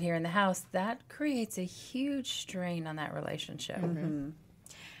staying right here in the house, that creates a huge strain on that relationship.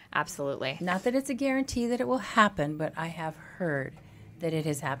 Absolutely. Not that it's a guarantee that it will happen, but I have heard that it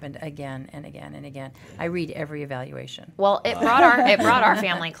has happened again and again and again. I read every evaluation. Well, it brought our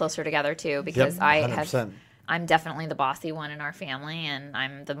family closer together too, because Yep, I'm definitely the bossy one in our family, and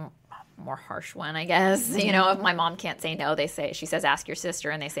I'm the more harsh one, I guess. You know, if my mom can't say no, she says, ask your sister,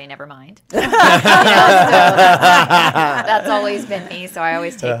 and they say, never mind. You know, so that's always been me. So I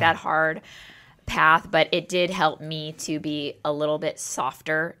always take that hard path, but it did help me to be a little bit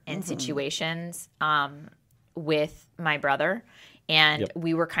softer in situations with my brother. And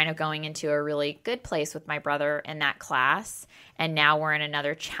we were kind of going into a really good place with my brother in that class. And now we're in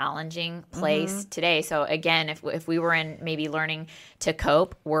another challenging place today. So again, if we were in maybe learning to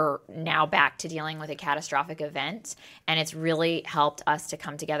cope, we're now back to dealing with a catastrophic event. And it's really helped us to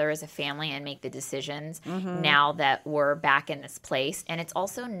come together as a family and make the decisions now that we're back in this place. And it's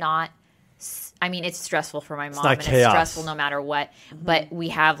also not, I mean, it's stressful for my mom, and chaos. It's stressful no matter what, but we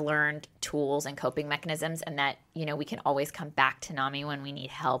have learned tools and coping mechanisms, and that, you know, we can always come back to NAMI when we need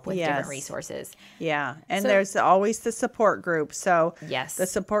help with different resources. Yeah. And there's always the support group. So Yes. the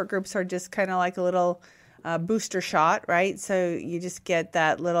support groups are just kind of like a little booster shot, right? So you just get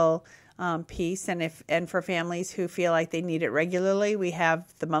that little piece. And for families who feel like they need it regularly, we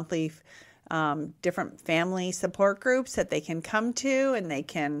have the monthly different family support groups that they can come to, and they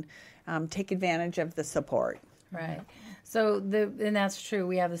can take advantage of the support. Right. So and that's true.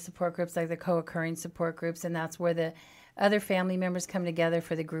 We have the support groups, like the co-occurring support groups, and that's where the other family members come together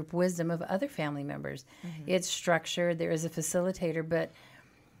for the group wisdom of other family members. It's structured. There is a facilitator, but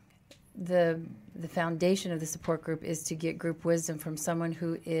the foundation of the support group is to get group wisdom from someone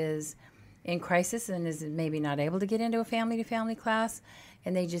who is in crisis and is maybe not able to get into a family-to-family class,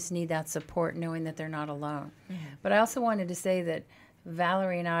 and they just need that support, knowing that they're not alone. But I also wanted to say that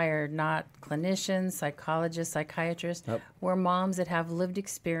Valerie and I are not clinicians, psychologists, psychiatrists. Nope. We're moms that have lived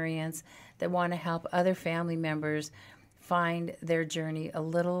experience that want to help other family members find their journey a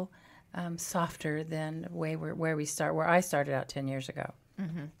little softer than where I started out 10 years ago.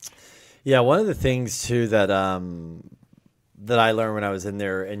 Yeah, one of the things too that that I learned when I was in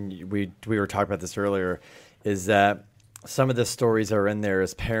there, and we were talking about this earlier, is that some of the stories are in there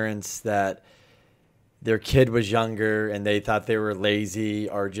as parents that their kid was younger and they thought they were lazy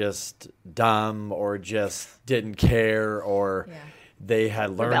or just dumb or just didn't care, or they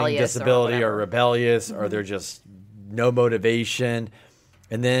had learning Rebellious disability or or rebellious, or they're just no motivation.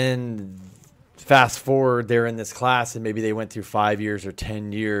 And then fast forward, they're in this class and maybe they went through 5 years or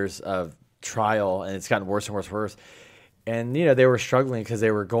 10 years of trial, and it's gotten worse and worse and worse. And, you know, they were struggling because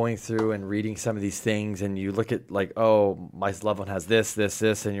they were going through and reading some of these things, and you look at like, oh, my loved one has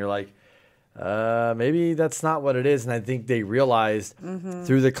this, and you're like, maybe that's not what it is. And I think they realized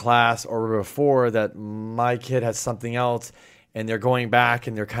through the class or before that my kid has something else, and they're going back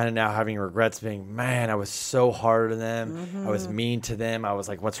and they're kind of now having regrets, being, man, I was so hard on them. I was mean to them. I was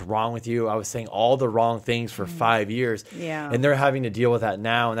like, what's wrong with you? I was saying all the wrong things for 5 years. And they're having to deal with that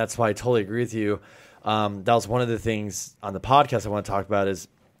now. And that's why I totally agree with you. That was one of the things on the podcast I want to talk about is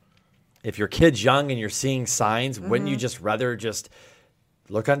if your kid's young and you're seeing signs, wouldn't you just rather just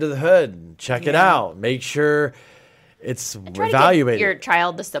look under the hood, check it out, make sure it's evaluated. Give your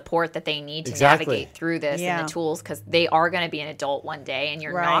child the support that they need to navigate through this and the tools, because they are going to be an adult one day, and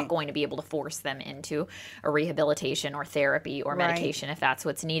you're not going to be able to force them into a rehabilitation or therapy or medication if that's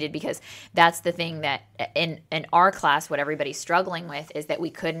what's needed, because that's the thing that in our class, what everybody's struggling with is that we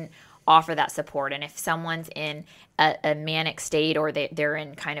couldn't offer that support. And if someone's in a manic state, or they're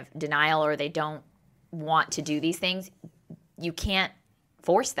in kind of denial, or they don't want to do these things, you can't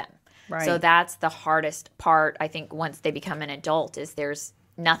force them. Right. So that's the hardest part, I think, once they become an adult, is there's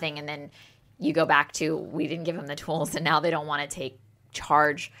nothing. And then you go back to, we didn't give them the tools, and now they don't want to take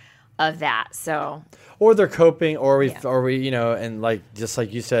charge of that. So, or they're coping, or we, you know, and like, just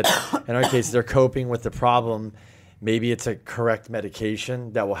like you said, in our case, they're coping with the problem. Maybe it's a correct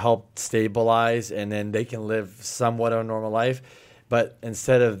medication that will help stabilize, and then they can live somewhat of a normal life. But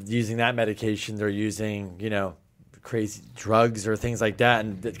instead of using that medication, they're using, you know, crazy drugs or things like that,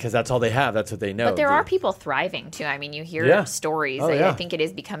 and because that's all they have, that's what they know. But there are people thriving too. I mean, you hear stories. I think it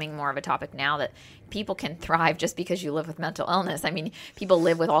is becoming more of a topic now that people can thrive just because you live with mental illness. I mean, people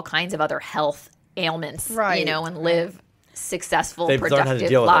live with all kinds of other health ailments, you know, and live successful, productive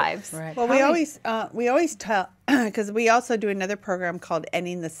lives. Right. Well, we always tell, because we also do another program called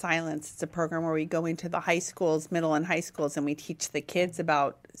Ending the Silence. It's a program where we go into the high schools, middle and high schools, and we teach the kids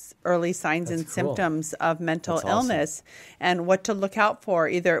about early signs and symptoms of mental illness and what to look out for,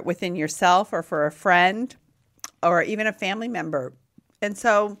 either within yourself or for a friend or even a family member. And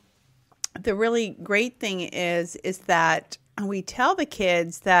so the really great thing is that we tell the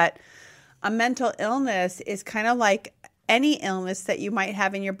kids that a mental illness is kind of like any illness that you might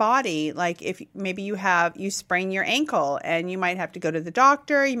have in your body. Like if maybe you sprain your ankle and you might have to go to the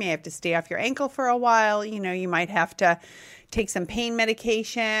doctor, you may have to stay off your ankle for a while, you know, you might have to take some pain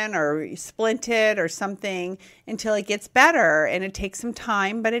medication or splint it or something until it gets better. And it takes some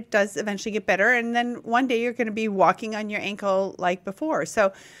time, but it does eventually get better. And then one day you're going to be walking on your ankle like before.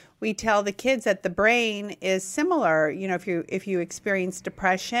 So we tell the kids that the brain is similar. You know, if you experience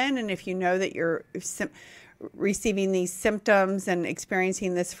depression, and if you know that you're receiving these symptoms and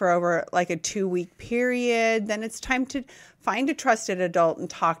experiencing this for over like a 2-week period, then it's time to find a trusted adult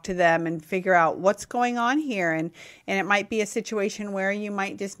and talk to them and figure out what's going on here. And it might be a situation where you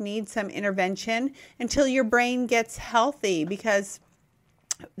might just need some intervention until your brain gets healthy, because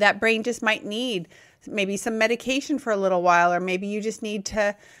that brain just might need maybe some medication for a little while, or maybe you just need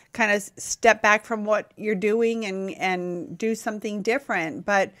to kind of step back from what you're doing and do something different.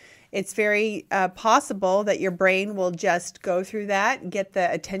 But it's very possible that your brain will just go through that, get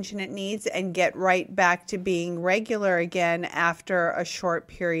the attention it needs, and get right back to being regular again after a short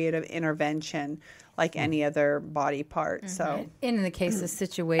period of intervention, like any other body part. So, in the case of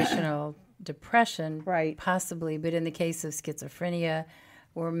situational depression, possibly, but in the case of schizophrenia,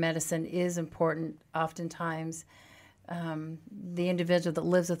 where medicine is important, oftentimes the individual that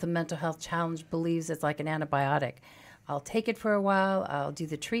lives with a mental health challenge believes it's like an antibiotic. I'll take it for a while. I'll do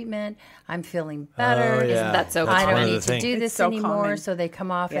the treatment. I'm feeling better. Isn't that so I common? don't need to do this anymore. Common. So they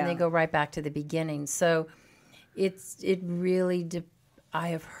come off and they go right back to the beginning. So it really I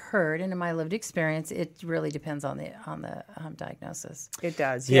have heard, and in my lived experience, it really depends on the diagnosis. It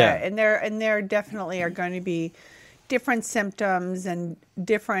does, and there definitely are going to be different symptoms and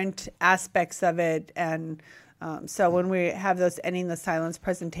different aspects of it. And so when we have those Ending the Silence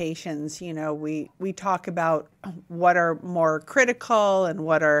presentations, you know, we talk about what are more critical and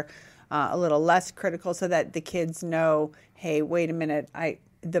what are a little less critical, so that the kids know, hey, wait a minute,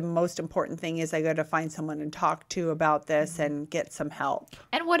 the most important thing is I got to find someone to talk to about this and get some help.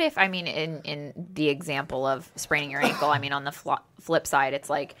 And what if, I mean, in the example of spraining your ankle, I mean, on the flip side,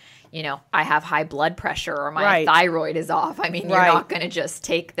 it's like, you know, I have high blood pressure, or my thyroid is off. I mean, you're not going to just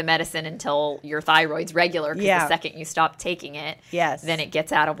take the medicine until your thyroid's regular, because the second you stop taking it, then it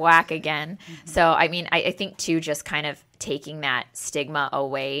gets out of whack again. So, I mean, I think, too, just kind of taking that stigma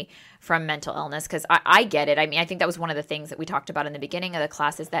away from mental illness, because I get it. I mean, I think that was one of the things that we talked about in the beginning of the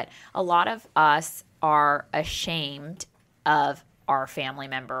class, is that a lot of us are ashamed of our family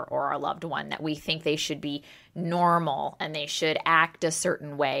member or our loved one, that we think they should be normal and they should act a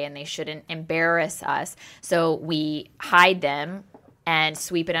certain way and they shouldn't embarrass us. So we hide them and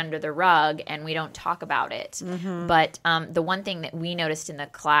sweep it under the rug, and we don't talk about it. But the one thing that we noticed in the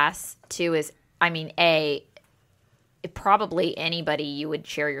class, too, is, I mean, probably anybody you would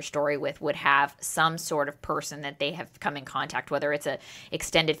share your story with would have some sort of person that they have come in contact, whether it's a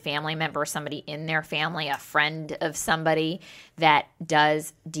extended family member, somebody in their family, a friend of somebody that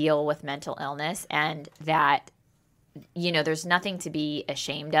does deal with mental illness, and that, you know, there's nothing to be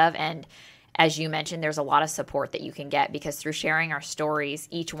ashamed of. And as you mentioned, there's a lot of support that you can get, because through sharing our stories,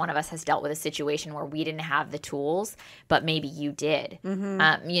 each one of us has dealt with a situation where we didn't have the tools, but maybe you did.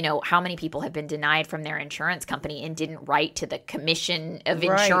 You know, how many people have been denied from their insurance company and didn't write to the commission of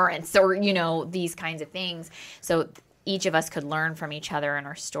insurance, or, you know, these kinds of things. So each of us could learn from each other and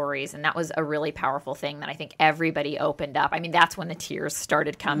our stories. And that was a really powerful thing that I think everybody opened up. I mean, that's when the tears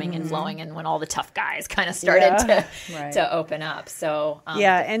started coming and flowing, and when all the tough guys kind of started to open up. So,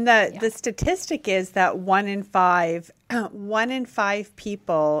 and the statistic is that 1 in 5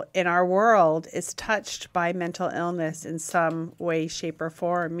 people in our world is touched by mental illness in some way, shape, or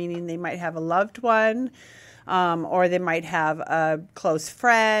form, meaning they might have a loved one, or they might have a close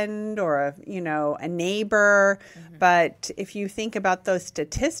friend or a neighbor. But if you think about those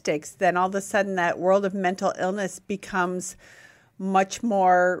statistics, then all of a sudden that world of mental illness becomes much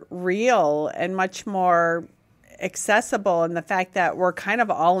more real and much more accessible, and the fact that we're kind of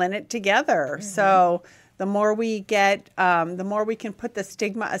all in it together. So the more we get, the more we can put the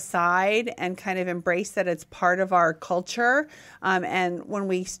stigma aside and kind of embrace that it's part of our culture. And when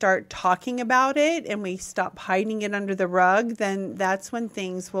we start talking about it and we stop hiding it under the rug, then that's when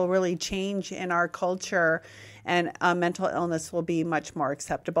things will really change in our culture, and mental illness will be much more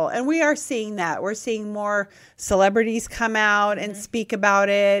acceptable. And we are seeing that. We're seeing more celebrities come out and speak about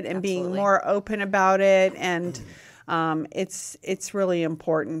it and being more open about it. And it's really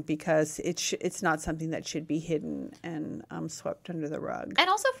important because it's not something that should be hidden and swept under the rug. And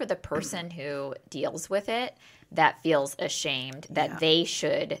also for the person who deals with it that feels ashamed that they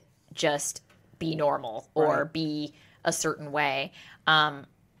should just be normal or be a certain way.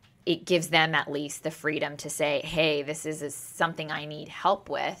 It gives them at least the freedom to say, hey, this is something I need help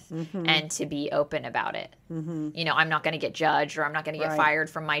with, and to be open about it. I'm not going to get judged, or I'm not going to get fired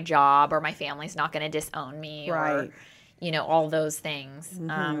from my job, or my family's not going to disown me, or, all those things.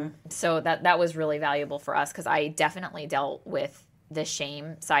 So that was really valuable for us, because I definitely dealt with the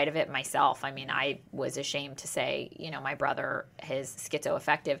shame side of it myself. I mean, I was ashamed to say, my brother is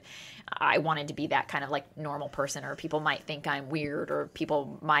schizoaffective. I wanted to be that kind of like normal person, or people might think I'm weird, or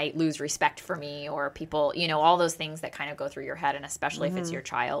people might lose respect for me, or people, all those things that kind of go through your head. And especially if it's your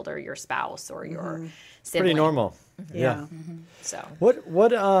child or your spouse or your sibling. Pretty normal. Yeah. So what,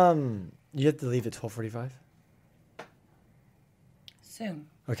 you have to leave at 12:45? Soon.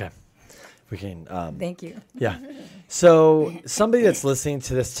 Okay. We can, Thank you. Yeah. So somebody that's listening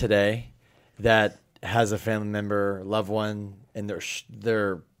to this today that has a family member, loved one, and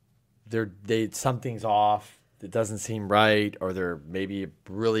something's off, it doesn't seem right, or they're maybe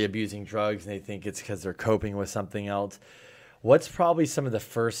really abusing drugs and they think it's because they're coping with something else. What's probably some of the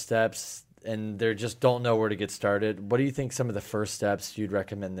first steps, and they just don't know where to get started? What do you think some of the first steps you'd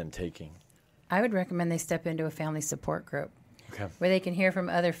recommend them taking? I would recommend they step into a family support group. Okay. Where they can hear from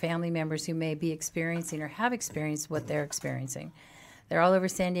other family members who may be experiencing or have experienced what they're experiencing. They're all over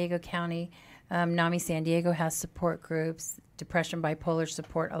San Diego County. NAMI San Diego has support groups. Depression Bipolar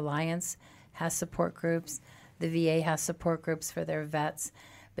Support Alliance has support groups. The VA has support groups for their vets.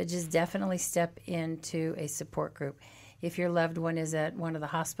 But just definitely step into a support group. If your loved one is at one of the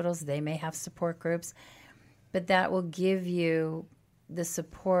hospitals, they may have support groups. But that will give you the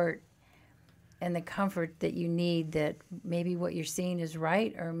support and the comfort that you need, that maybe what you're seeing is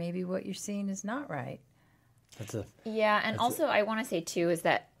right, or maybe what you're seeing is not right. And also I want to say too is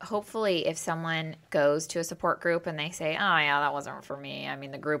that hopefully if someone goes to a support group and they say, oh yeah, that wasn't for me, I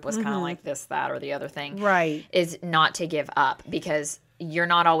mean the group was kind of like this, that, or the other thing, is not to give up, because you're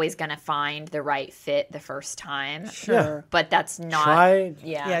not always going to find the right fit the first time. Sure. But that's not...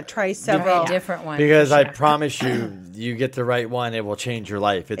 Try several different ones. Because I promise you get the right one, it will change your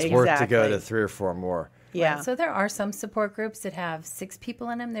life. It's worth to go to 3 or 4 more. Yeah. Right. So there are some support groups that have 6 people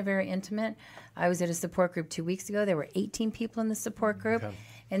in them. They're very intimate. I was at a support group 2 weeks ago. There were 18 people in the support group,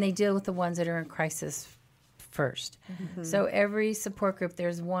 and they deal with the ones that are in crisis first. So every support group,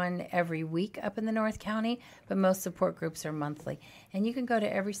 there's one every week up in the North County, but most support groups are monthly. And you can go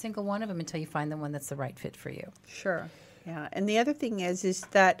to every single one of them until you find the one that's the right fit for you. Sure. Yeah. And the other thing is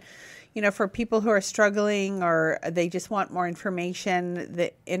that, for people who are struggling or they just want more information,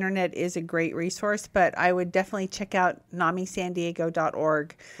 the internet is a great resource, but I would definitely check out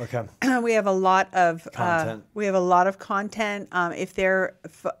NAMISanDiego.org. Okay. We have a lot of content. If they're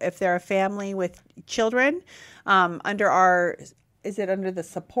a family with children, under the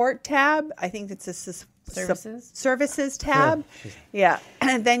support tab? I think it's a services tab. Sure. Yeah.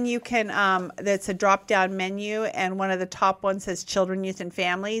 And then you can, that's a drop down menu, and one of the top ones says Children, Youth, and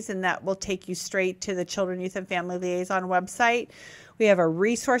Families, and that will take you straight to the Children, Youth, and Family Liaison website. We have a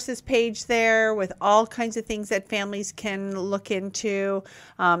resources page there with all kinds of things that families can look into.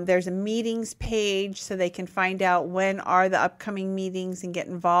 There's a meetings page so they can find out when are the upcoming meetings and get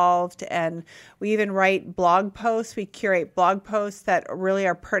involved. And we even write blog posts. We curate blog posts that really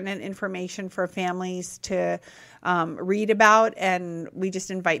are pertinent information for families to read about, and we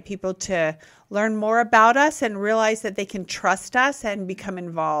just invite people to learn more about us and realize that they can trust us and become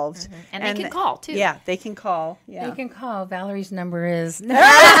involved. And they can call, too. Yeah, they can call. Yeah. They can call. Valerie's number is.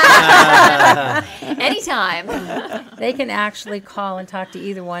 Anytime. They can actually call and talk to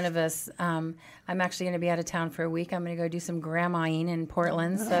either one of us. I'm actually going to be out of town for a week. I'm going to go do some grandmaing in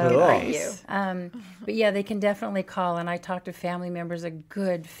Portland. So, Nice. but yeah, they can definitely call. And I talk to family members a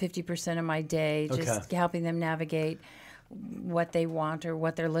good 50% of my day, just helping them navigate what they want or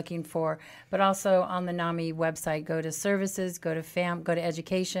what they're looking for. But also on the NAMI website, go to services, go to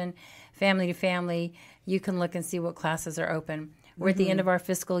education, family to family. You can look and see what classes are open. We're at the end of our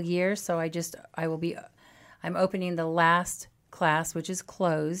fiscal year, so I'm opening the last class, which is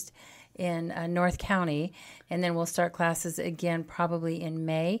closed in North County, and then we'll start classes again probably in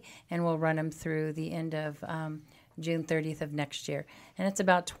May, and we'll run them through the end of June 30th of next year. And it's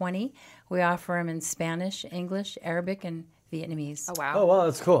about 20. We offer them in Spanish, English, Arabic, and Vietnamese. Oh, wow. Oh, wow,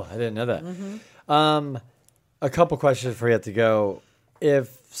 that's cool. I didn't know that. A couple questions before you have to go. If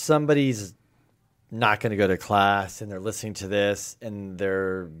somebody's not going to go to class and they're listening to this and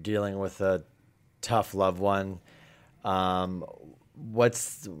they're dealing with a tough loved one, and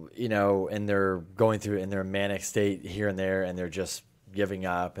they're going through in their manic state here and there, and they're just giving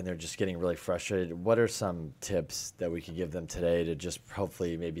up and they're just getting really frustrated, what are some tips that we could give them today to just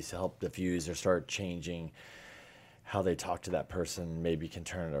hopefully maybe help diffuse or start changing how they talk to that person, maybe can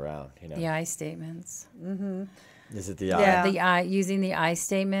turn it around? The I statements. Is it the I? Yeah. Using the I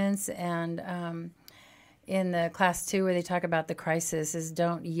statements, and in the class 2 where they talk about the crisis is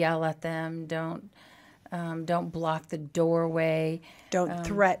don't yell at them, don't block the doorway, Don't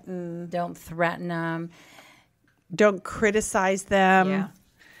threaten. don't threaten them. Don't criticize them.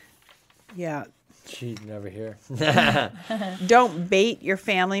 Yeah. Cheating over here. Don't bait your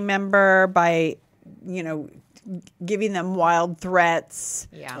family member by, giving them wild threats.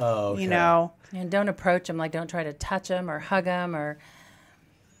 Yeah. Oh, okay. And don't approach them, like don't try to touch them or hug them or.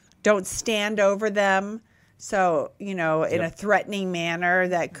 Don't stand over them. So, in a threatening manner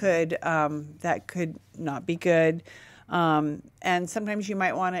that could not be good. And sometimes you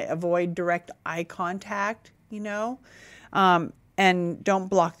might want to avoid direct eye contact, and don't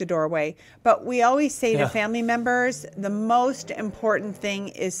block the doorway. But we always say to family members, the most important thing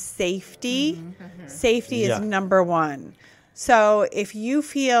is safety. Safety is number one. So if you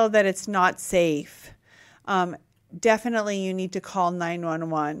feel that it's not safe, definitely you need to call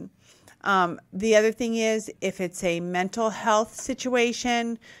 911. The other thing is, if it's a mental health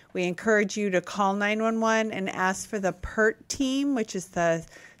situation, we encourage you to call 911 and ask for the PERT team, which is the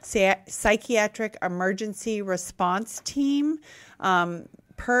Psychiatric Emergency Response Team.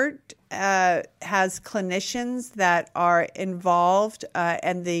 PERT has clinicians that are involved,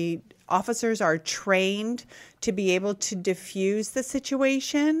 and the officers are trained to be able to diffuse the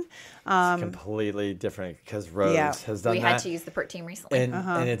situation. It's completely different because Rose has done that. We had to use the PERT team recently.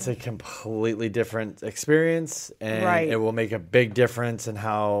 And it's a completely different experience, and Right. it will make a big difference in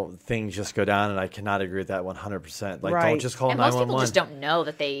how things just go down, and I cannot agree with that 100%. Like, Right. don't just call And most 911. people just don't know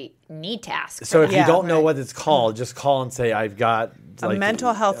that they need to ask. So for if that. you Yeah. don't know what it's called, just call and say, I've got A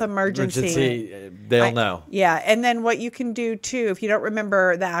mental health emergency. They'll know. Yeah, and then what you can do too, if you don't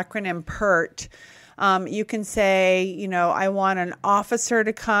remember the acronym PERT, you can say, I want an officer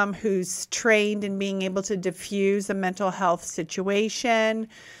to come who's trained in being able to diffuse a mental health situation.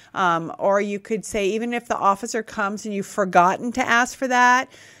 Or you could say, even if the officer comes and you've forgotten to ask for that,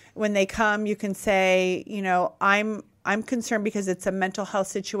 when they come, you can say, I'm concerned because it's a mental health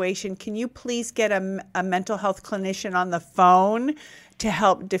situation. Can you please get a mental health clinician on the phone to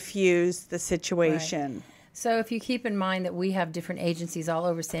help diffuse the situation? So if you keep in mind that we have different agencies all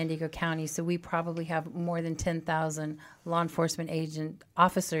over San Diego County, so we probably have more than 10,000 law enforcement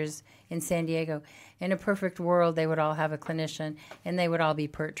officers in San Diego. In a perfect world, they would all have a clinician, and they would all be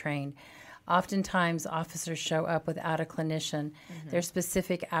PERT trained. Oftentimes, officers show up without a clinician. There's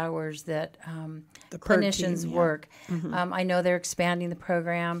specific hours that clinicians work. I know they're expanding the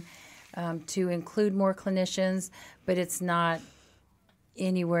program to include more clinicians, but it's not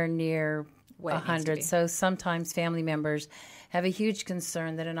anywhere near What it needs to 100. be. So sometimes family members have a huge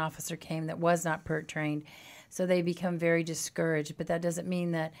concern that an officer came that was not PERT trained. So they become very discouraged. But that doesn't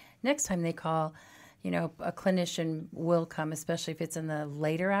mean that next time they call, a clinician will come, especially if it's in the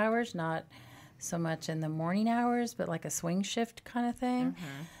later hours, not so much in the morning hours, but like a swing shift kind of thing.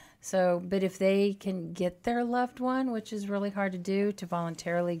 So, but if they can get their loved one, which is really hard to do, to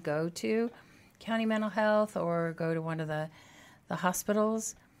voluntarily go to county mental health or go to one of the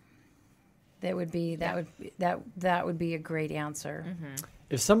hospitals, that would be a great answer.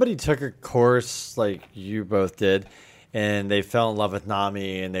 If somebody took a course like you both did, and they fell in love with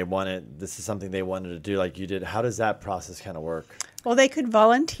NAMI and this is something they wanted to do like you did, how does that process kind of work? Well, they could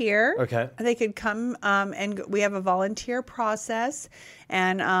volunteer. Okay. They could come and we have a volunteer process.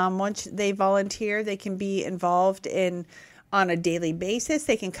 And once they volunteer, they can be involved on a daily basis.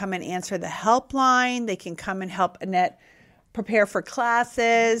 They can come and answer the helpline. They can come and help Annette prepare for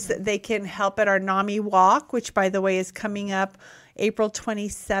classes. They can help at our NAMI Walk, which, by the way, is coming up April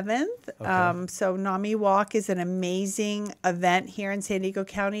 27th. Okay. So NAMI Walk is an amazing event here in San Diego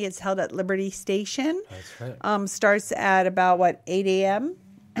County. It's held at Liberty Station. That's right. Starts at about 8 a.m.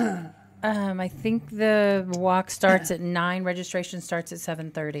 I think the walk starts at 9. Registration starts at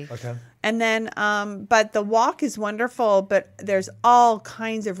 7:30. Okay. And then, but the walk is wonderful, but there's all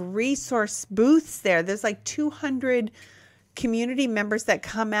kinds of resource booths there. There's like 200 community members that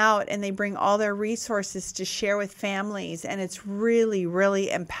come out and they bring all their resources to share with families. And it's really,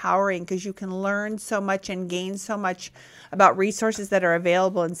 really empowering because you can learn so much and gain so much about resources that are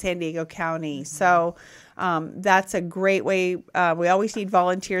available in San Diego County. So that's a great way. We always need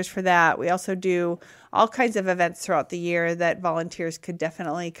volunteers for that. We also do all kinds of events throughout the year that volunteers could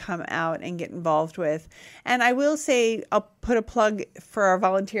definitely come out and get involved with. And I will say, I'll put a plug for our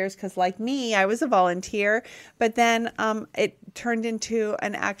volunteers because like me, I was a volunteer, but then it turned into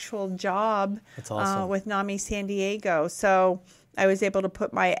an actual job. That's awesome. With NAMI San Diego. So I was able to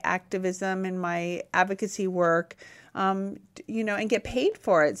put my activism and my advocacy work and get paid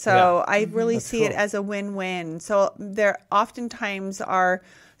for it. So I really see it as a win-win. So there oftentimes our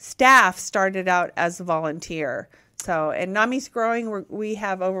staff started out as a volunteer. So, and NAMI's growing. We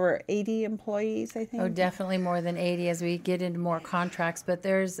have over 80 employees, I think. Oh, definitely more than 80 as we get into more contracts. But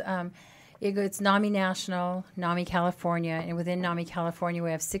there's, it's NAMI National, NAMI California, and within NAMI California,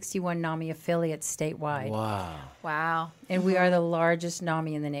 we have 61 NAMI affiliates statewide. Wow. And we are the largest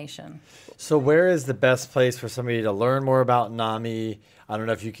NAMI in the nation. So where is the best place for somebody to learn more about NAMI? I don't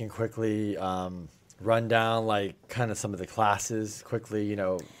know if you can quickly run down like kind of some of the classes quickly,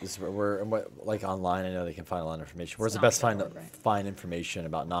 like online. I know they can find a lot of information. Where's the best find information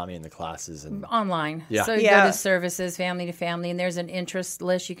about NAMI and the classes? And Online. Yeah. So you go to services, family to family, and there's an interest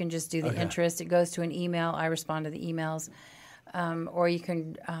list. You can just do the interest. It goes to an email. I respond to the emails. Or you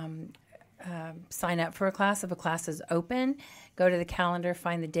can sign up for a class. If a class is open, go to the calendar,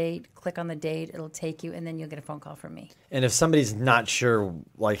 find the date, click on the date. It'll take you, and then you'll get a phone call from me. And if somebody's not sure,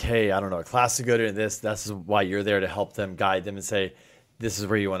 like, hey, I don't know, a class to go to, that's why you're there to help them, guide them, and say, this is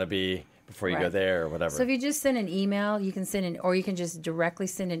where you want to be before you go there or whatever. So if you just send an email, you can or you can just directly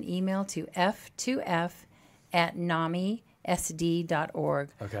send an email to f2f@namisd.org.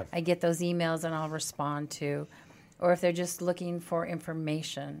 Okay. I get those emails and I'll respond to. Or if they're just looking for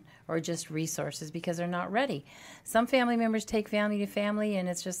information or just resources because they're not ready. Some family members take family to family and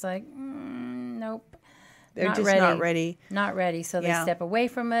it's just like, nope. They're not just ready. not ready. Not ready. So they step away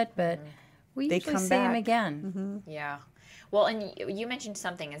from it, but we usually come see them back. again. Yeah. Well, and you mentioned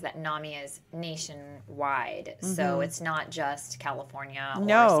something is that NAMI is nationwide. So it's not just California or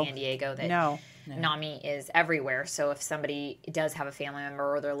San Diego. NAMI is everywhere. So if somebody does have a family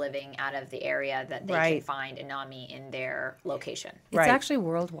member or they're living out of the area, that they can find a NAMI in their location. It's actually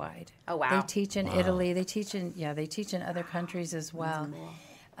worldwide. Oh, wow. They teach in Italy. They teach in other countries as well.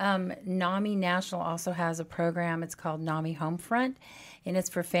 NAMI National also has a program. It's called NAMI Homefront, and it's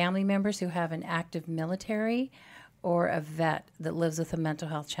for family members who have an active military or a vet that lives with a mental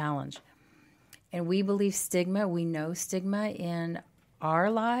health challenge. And we believe we know stigma in our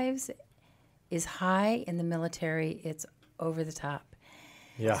lives is high. In the military, it's over the top.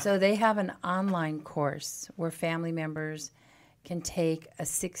 Yeah. So they have an online course where family members can take a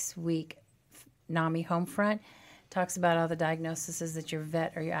 6-week NAMI Homefront. Talks about all the diagnoses that your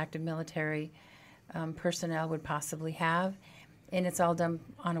vet or your active military personnel would possibly have. And it's all done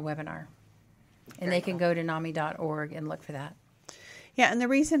on a webinar. And they can go to NAMI.org and look for that. Yeah, and the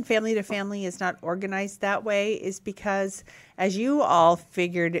reason Family to Family is not organized that way is because, as you all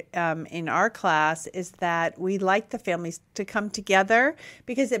figured in our class, is that we like the families to come together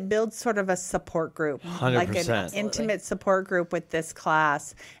because it builds sort of a support group, 100%. like an intimate support group with this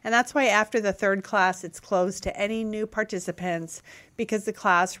class. And that's why after the third class, it's closed to any new participants because the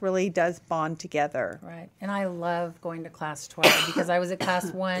class really does bond together. Right. And I love going to class 12 because I was at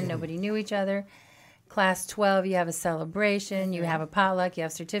class 1, nobody knew each other. Class 12, you have a celebration, you have a potluck, you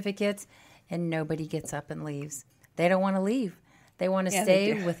have certificates, and nobody gets up and leaves. They don't want to leave. They want to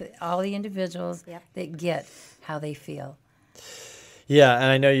stay with all the individuals that get how they feel. Yeah, and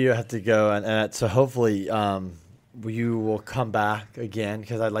I know you have to go, and so hopefully you will come back again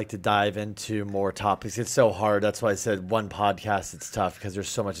because I'd like to dive into more topics. It's so hard. That's why I said one podcast. It's tough because there's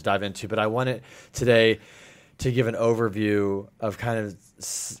so much to dive into. But I wanted today to give an overview of kind of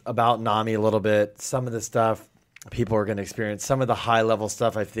about NAMI a little bit, some of the stuff people are going to experience, some of the high level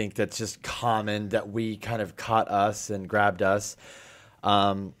stuff I think that's just common that we kind of caught us and grabbed us.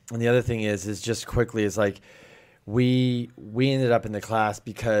 And the other thing is just quickly is like, we ended up in the class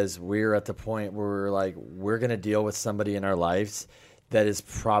because we're at the point where we're like, we're going to deal with somebody in our lives that is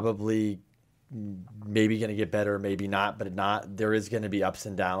probably maybe going to get better, maybe not, but not. There is going to be ups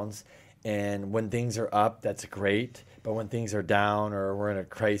and downs. And when things are up, that's great. But when things are down or we're in a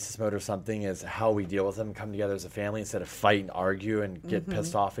crisis mode or something, is how we deal with them, come together as a family instead of fight and argue and get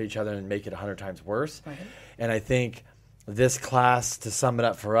pissed off at each other and make it 100 times worse. Right. And I think this class, to sum it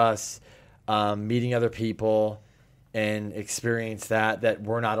up for us, meeting other people and experience that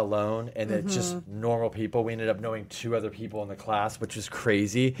we're not alone and that just normal people. We ended up knowing 2 other people in the class, which was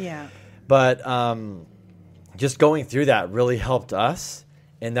crazy. Yeah. But just going through that really helped us.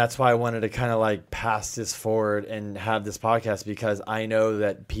 And that's why I wanted to kind of like pass this forward and have this podcast, because I know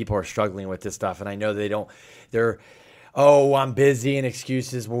that people are struggling with this stuff. And I know I'm busy and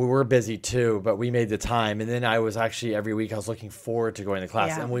excuses. Well, we're busy too, but we made the time. And then I was actually every week I was looking forward to going to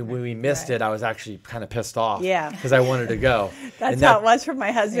class. Yeah. And when we missed it, I was actually kind of pissed off. Yeah. Because I wanted to go. That's how it was for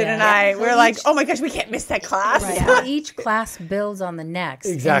my husband and I. We're like, oh my gosh, we can't miss that class. Right. Well, each class builds on the next.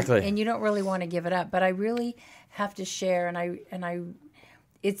 Exactly. And you don't really want to give it up. But I really have to share, and I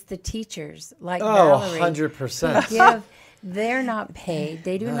it's the teachers like Valerie. 100%. They're not paid.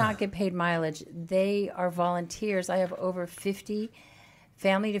 They do not get paid mileage. They are volunteers. I have over 50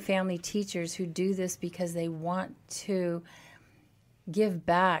 family-to-family teachers who do this because they want to give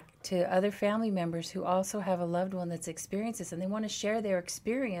back to other family members who also have a loved one that's experienced this, and they want to share their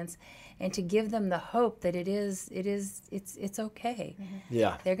experience and to give them the hope that it's okay. Mm-hmm.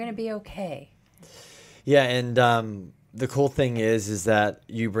 Yeah. They're going to be okay. Yeah, and the cool thing is that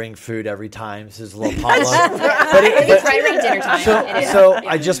you bring food every time. So there's a little potluck. It's right around dinner time. So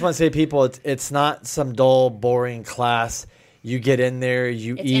I just want to say, people, it's not some dull, boring class. You get in there,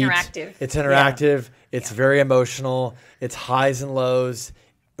 you eat. Interactive. It's interactive. Yeah. It's very emotional. It's highs and lows.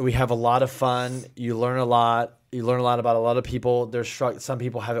 We have a lot of fun. You learn a lot. You learn a lot about a lot of people. Some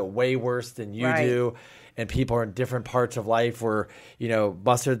people have it way worse than you do. And people are in different parts of life where,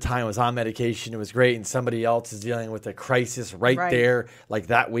 Buster at the time was on medication. It was great. And somebody else is dealing with a crisis right there, like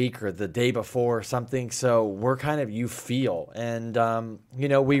that week or the day before or something. So we're kind of, you feel. And,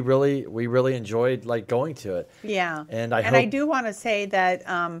 we really enjoyed like going to it. Yeah. And I do want to say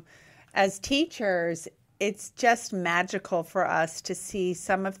that as teachers, it's just magical for us to see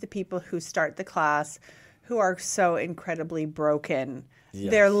some of the people who start the class who are so incredibly broken.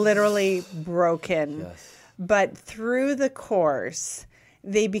 Yes. They're literally broken. Yes. But through the course,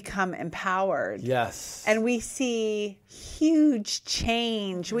 they become empowered. Yes. And we see huge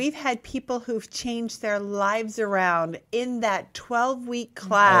change. We've had people who've changed their lives around in that 12-week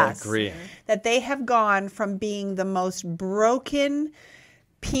class. I agree. That they have gone from being the most broken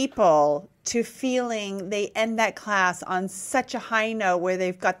people to feeling they end that class on such a high note where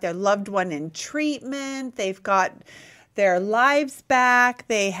they've got their loved one in treatment, they've got their lives back,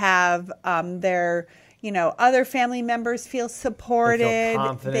 they have their other family members feel supported,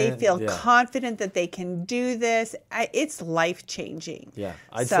 they feel confident that they can do this. It's life-changing. Yeah,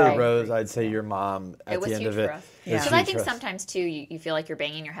 I'd say Rose, I'd say your mom at the end of it. Because I think sometimes too you feel like you're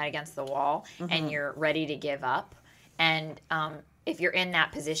banging your head against the wall and you're ready to give up, and if you're in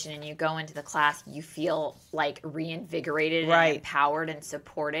that position and you go into the class, you feel like reinvigorated and empowered and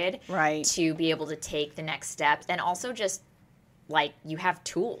supported to be able to take the next steps. And also just like you have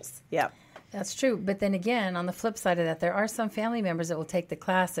tools. Yep. That's true. But then again, on the flip side of that, there are some family members that will take the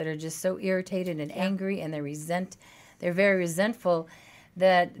class that are just so irritated and angry and they're very resentful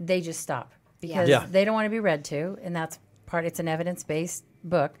that they just stop because they don't want to be read to. And it's an evidence-based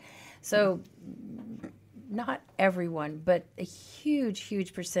book. So not everyone, but a huge,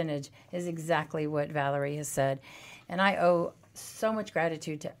 huge percentage is exactly what Valerie has said. And I owe so much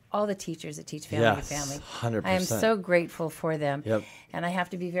gratitude to all the teachers that teach family to family. 100%. I am so grateful for them. Yep. And I have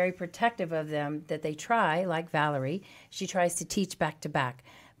to be very protective of them that they try, like Valerie, she tries to teach back to back.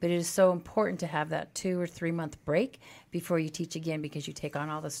 But it is so important to have that 2 or 3 month break before you teach again, because you take on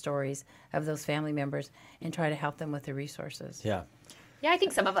all the stories of those family members and try to help them with the resources. Yeah. Yeah, I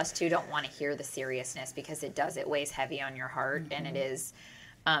think some of us, too, don't want to hear the seriousness because it weighs heavy on your heart and it is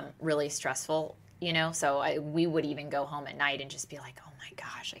really stressful. you know, so we would even go home at night and just be like, oh my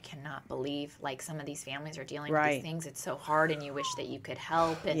gosh, I cannot believe like some of these families are dealing with these things. It's so hard, and you wish that you could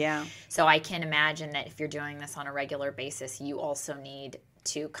help. And so I can imagine that if you're doing this on a regular basis, you also need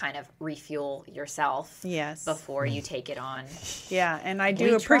to kind of refuel yourself before you take it on. Yeah, and I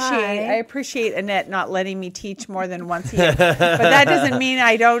appreciate Annette not letting me teach more than once a year. But that doesn't mean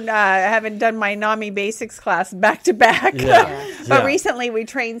I haven't done my NAMI Basics class back to back. But recently we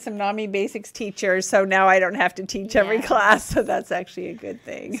trained some NAMI Basics teachers, so now I don't have to teach every class, so that's actually a good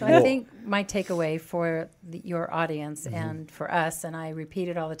thing. So I think my takeaway for your audience and for us, and I repeat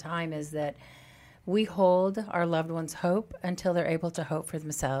it all the time, is that we hold our loved ones' hope until they're able to hope for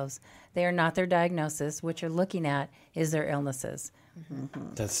themselves. They are not their diagnosis. What you're looking at is their illnesses.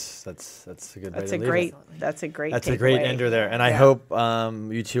 Mm-hmm. That's a good way That's to a leave great. it. That's a great. That's a great ender there, and I hope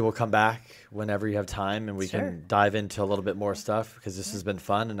you two will come back whenever you have time, and we can dive into a little bit more stuff, because this has been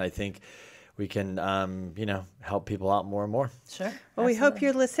fun, and I think we can, help people out more and more. Sure. Well, we hope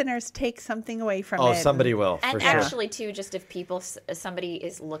your listeners take something away from it. Oh, somebody will. And for sure. actually, too, just if somebody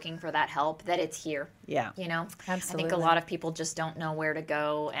is looking for that help, that it's here. Yeah. You know? Absolutely. I think a lot of people just don't know where to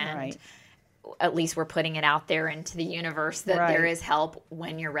go, and at least we're putting it out there into the universe that there is help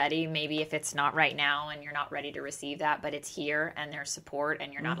when you're ready. Maybe if it's not right now and you're not ready to receive that, but it's here and there's support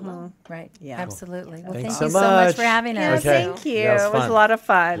and you're not alone. Right. Yeah. Absolutely. Well, Thanks thank you so so much much for having Yeah, us. thank you. Yeah, it was a lot of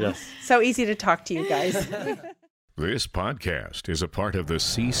fun. Yes. So easy to talk to you guys. This podcast is a part of the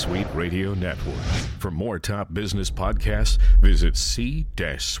C-Suite Radio Network. For more top business podcasts, visit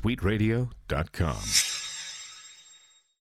c-suiteradio.com.